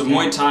Limbs. So Okay.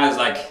 Muay Thai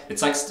is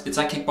it's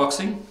like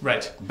kickboxing,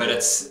 Right. but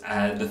it's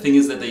the thing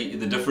is that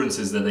the difference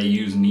is that they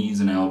use knees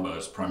and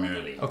elbows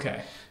primarily.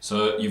 Okay.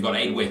 So you've got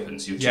 8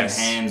 weapons: your 2 Yes.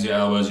 hands, your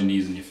elbows, your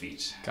knees, and your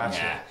feet. Gotcha.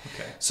 Yeah.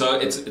 Okay. So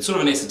it's sort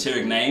of an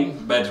esoteric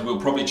name, but we'll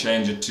probably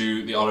change it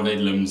to The Art of Eight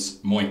Limbs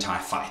Muay Thai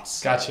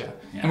Fights. Gotcha.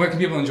 Yeah. And where can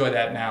people enjoy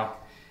that now?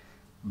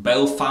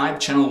 Bell 5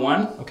 Channel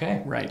 1.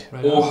 Okay. Right.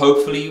 Or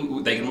hopefully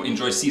they can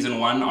enjoy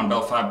Season 1 on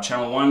Bell 5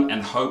 Channel 1,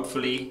 and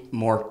hopefully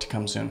More to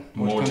come soon.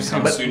 more to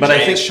come But- soon. but I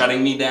Jay think- is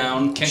shutting me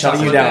down. Can't Shutting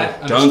talk you about down.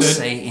 that. Don't Understood.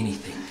 say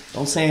anything.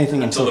 Don't say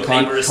anything Until until,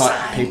 the paper is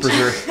signed. papers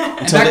are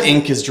until back the to-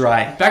 ink is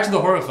dry. Back to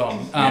the horror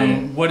film. Yeah.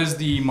 What is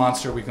the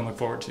monster we can look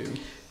forward to?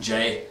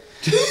 Jay.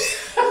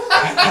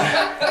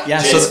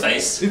 Yeah. Jay's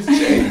face.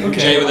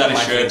 Jay without a My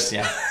shirt. face,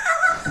 yeah.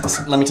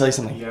 Let me tell you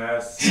something.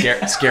 Yes.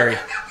 Scary.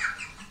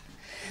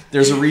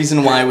 There's a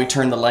reason why we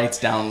turn the lights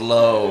down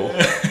low,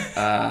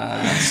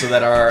 so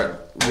that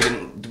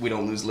we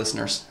don't lose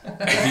listeners.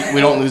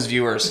 We don't lose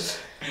viewers.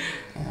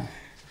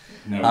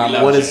 No, we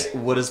love Jay.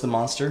 What is the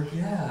monster?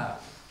 Yeah.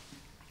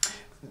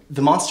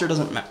 The monster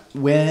doesn't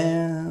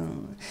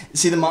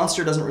see, the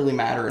monster doesn't really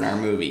matter in our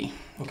movie.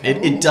 Okay.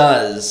 It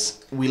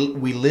does. We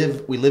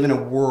live in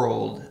a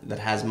world that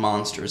has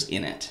monsters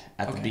in it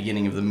at the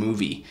beginning of the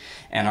movie,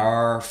 and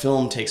our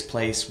film takes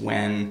place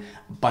when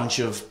a bunch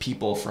of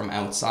people from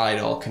outside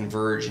all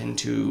converge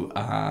into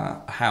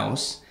a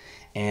house,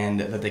 and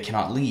that they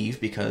cannot leave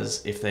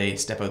because if they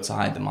step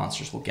outside, the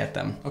monsters will get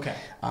them. Okay.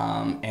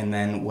 And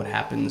then what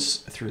happens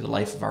through the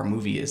life of our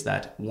movie is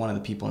that one of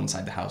the people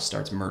inside the house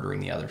starts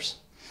murdering the others.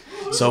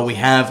 So we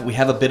have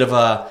a bit of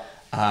a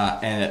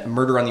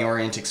Murder on the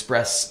Orient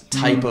Express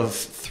type of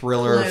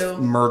thriller,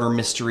 murder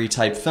mystery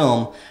type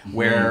film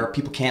where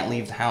people can't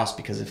leave the house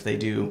because if they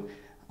do,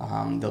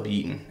 they'll be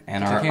eaten.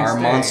 And our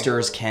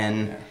monsters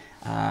can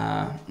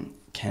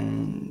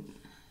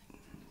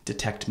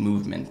detect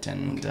movement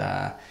and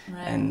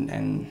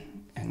then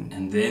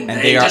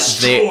they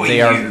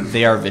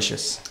are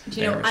vicious.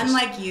 Do you know,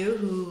 unlike you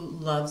who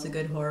loves a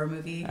good horror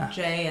movie,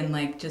 Jay, and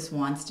like just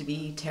wants to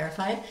be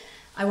terrified,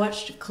 I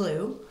watched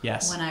Clue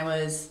when I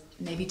was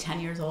maybe 10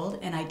 years old,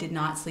 and I did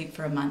not sleep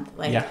for a month.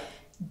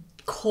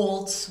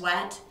 Cold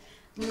sweat.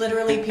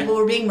 Literally, people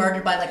were being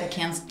murdered by like a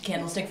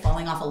candlestick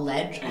falling off a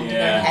ledge onto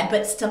their head.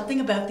 But something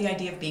about the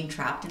idea of being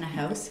trapped in a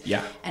house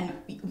and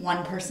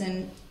one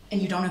person,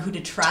 and you don't know who to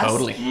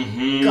trust,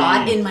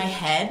 got in my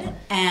head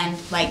and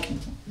like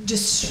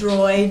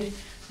destroyed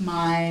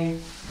my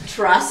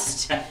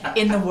trust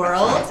in the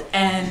world,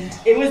 and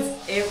it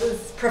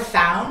was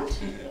profound.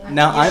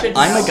 Now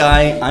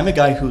I'm a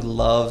guy who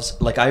loves,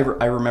 like I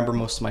remember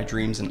most of my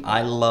dreams, and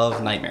I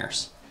love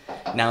nightmares.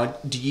 Now,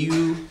 do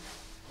you?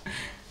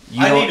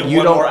 I need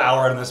one more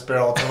hour in this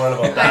barrel to learn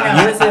about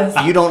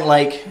that. You don't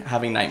like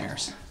having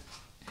nightmares?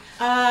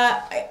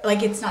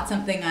 Like it's not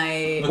something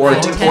I. Or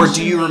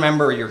do you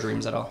remember your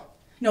dreams at all?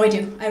 No, I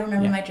do. I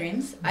remember my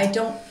dreams. I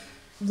don't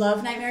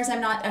love nightmares.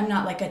 I'm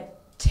not like a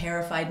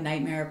terrified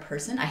nightmare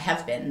person. I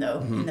have been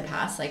though in the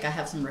past. Like I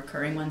have some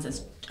recurring ones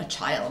as a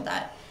child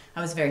that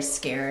I was very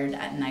scared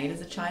at night as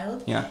a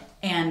child. Yeah.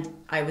 And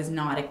I was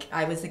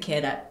the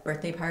kid at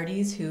birthday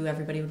parties who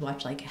everybody would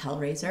watch like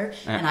Hellraiser,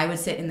 and I would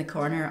sit in the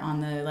corner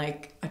on the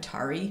like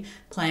Atari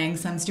playing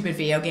some stupid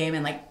video game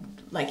and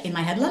like in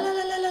my head la la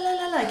la la la la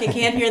la, like I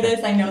can't hear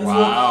this. I know this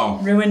will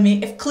ruin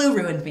me. If Clue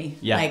ruined me,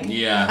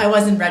 I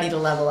wasn't ready to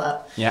level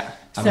up. Yeah.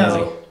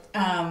 So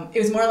it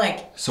was more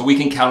like. So we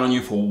can count on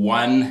you for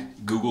one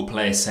Google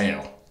Play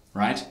sale,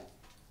 right?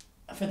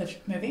 For the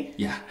movie?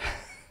 Yeah.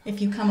 If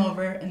you come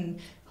over and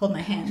hold my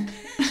hand,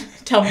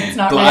 tell me it's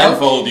not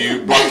blindfold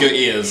you, block your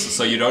ears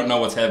so you don't know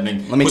what's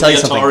happening. Let me tell you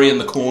something. Put the Atari in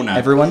the corner.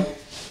 Everyone,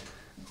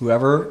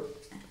 whoever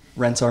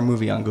rents our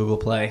movie on Google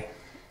Play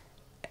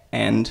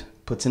and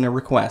puts in a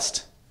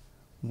request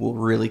will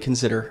really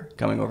consider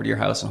coming over to your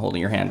house and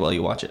holding your hand while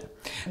you watch it.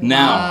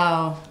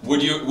 Now,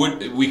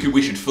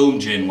 we should film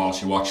Jen while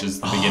she watches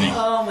the beginning.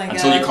 Oh my god.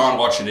 Until you can't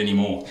watch it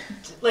anymore.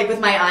 Like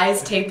with my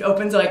eyes taped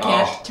open so I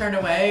can't turn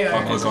away.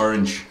 Clockwork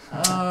Orange.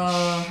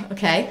 Oh,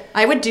 okay.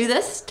 I would do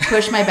this to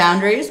push my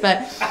boundaries,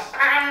 but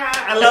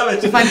I love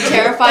it. If I'm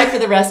terrified for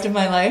the rest of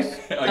my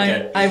life,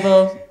 okay. I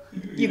will.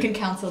 You can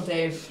counsel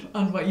Dave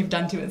on what you've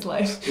done to his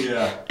life.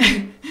 Yeah.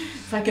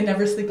 If I can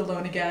never sleep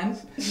alone again.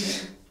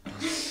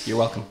 You're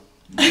welcome.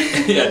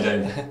 Yeah,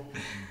 Dave.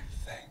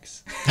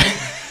 Thanks.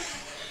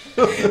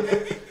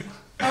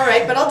 All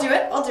right, but I'll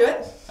do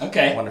it.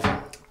 Okay. Wonderful.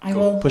 I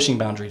will. Pushing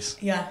boundaries.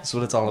 Yeah. That's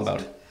what it's all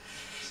about.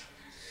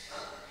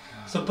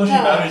 So pushing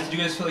boundaries, did you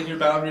guys feel like your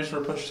boundaries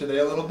were pushed today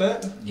a little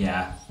bit?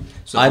 Yeah.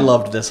 So I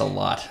loved this a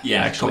lot.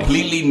 Yeah, actually.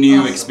 Completely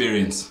new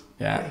experience.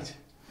 Yeah. Great.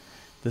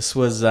 This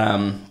was,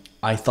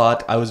 I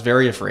thought, I was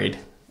very afraid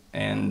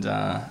and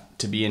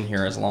to be in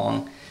here as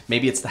long.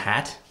 Maybe it's the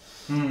hat.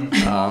 Could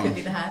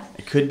be the hat.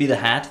 It could be the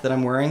hat that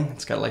I'm wearing.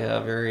 It's got like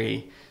a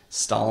very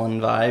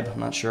Stalin vibe. I'm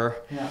not sure.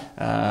 Yeah.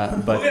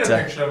 But we'll get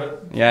a picture of it.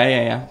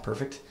 Yeah.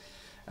 Perfect.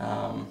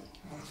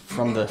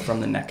 From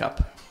the neck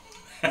up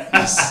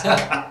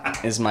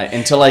is my,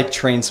 until I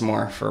train some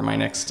more for my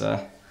next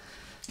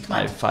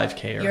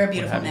 5K or You're a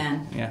beautiful what have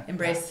man. you. Yeah.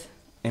 Embrace.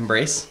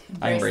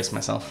 I embrace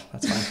myself.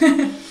 That's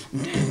fine.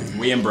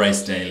 We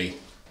embrace daily.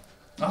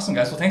 Awesome,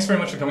 guys. Well, thanks very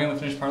much for coming on the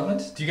Finnish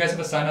Parliament. Do you guys have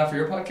a sign off for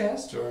your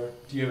podcast, or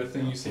do you have a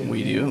thing you say?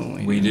 We do.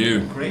 We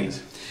do.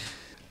 Great.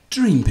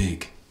 Dream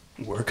big.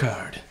 Work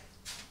hard.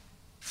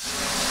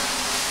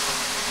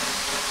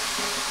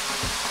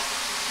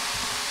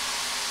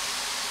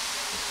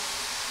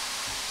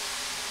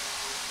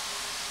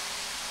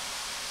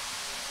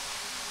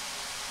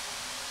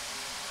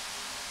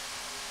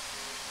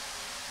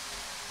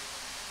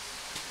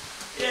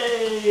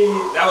 Yay!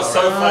 That was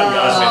so fun,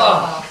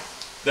 guys.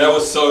 That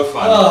was so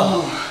fun.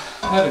 Oh,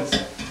 heavens.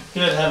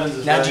 Good heavens.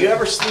 Is Now, right. do you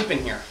ever sleep in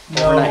here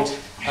No. overnight?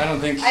 I don't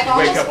think I've you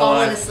wake almost up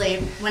fallen alive. asleep.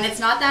 When it's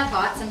not that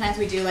hot, sometimes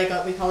we do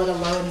we call it a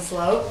low and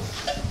slow.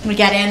 We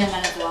get in and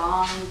then it's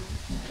long,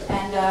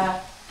 and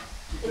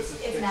it's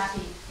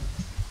nappy.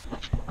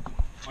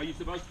 Are you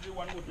supposed to do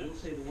one with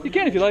this? You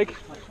can if you like.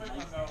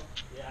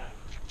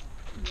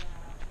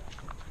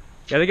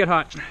 Yeah, they get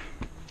hot.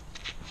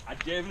 I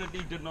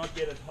definitely did not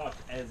get it hot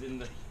as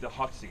in the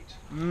hot seat.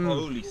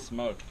 Holy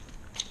smoke.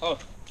 Oh.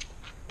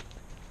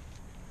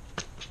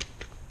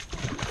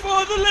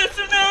 For the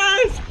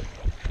listeners!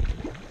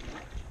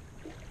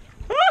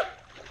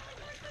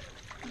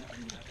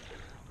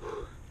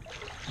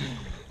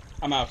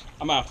 I'm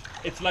out.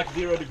 It's like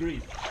 0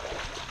 degrees.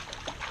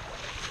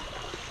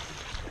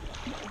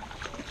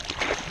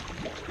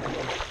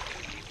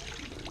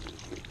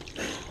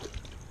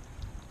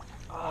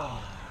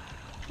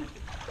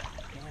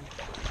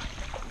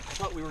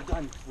 thought we were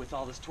done with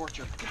all this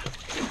torture.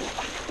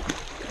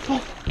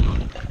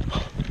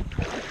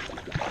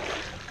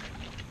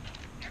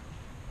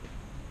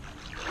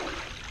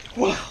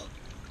 Wow.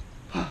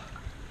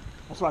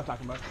 That's what I'm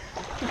talking about.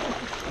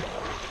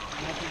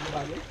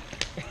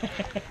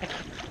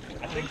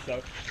 I think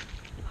so.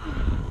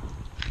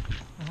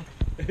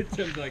 It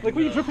seems like what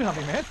are you dripping on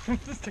me, man?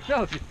 This is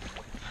technology.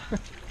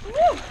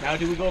 Now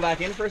do we go back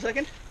in for a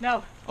second?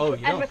 No. Oh,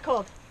 you End with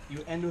cold.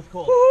 You end with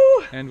cold.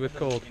 Woo! And with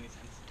cold.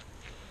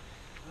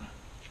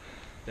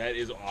 That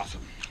is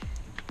awesome.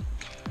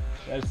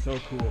 That is so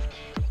cool.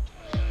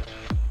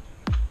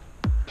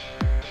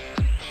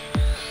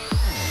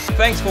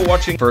 Thanks for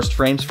watching. First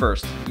Frames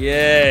First.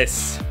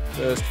 Yes,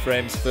 First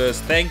Frames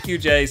First. Thank you,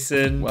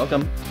 Jason.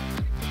 Welcome.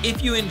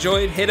 If you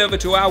enjoyed, head over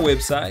to our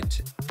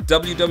website,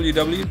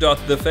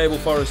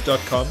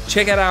 www.thefableforest.com.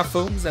 Check out our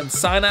films and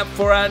sign up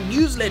for our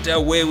newsletter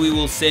where we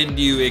will send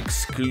you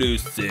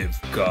exclusive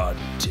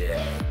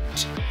content.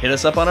 Hit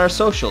us up on our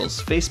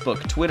socials,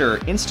 Facebook, Twitter,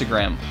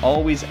 Instagram,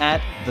 always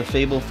at The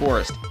Fable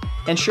Forest.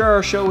 And share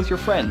our show with your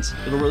friends.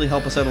 It'll really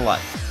help us out a lot.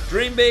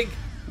 Dream big.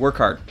 Work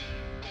hard.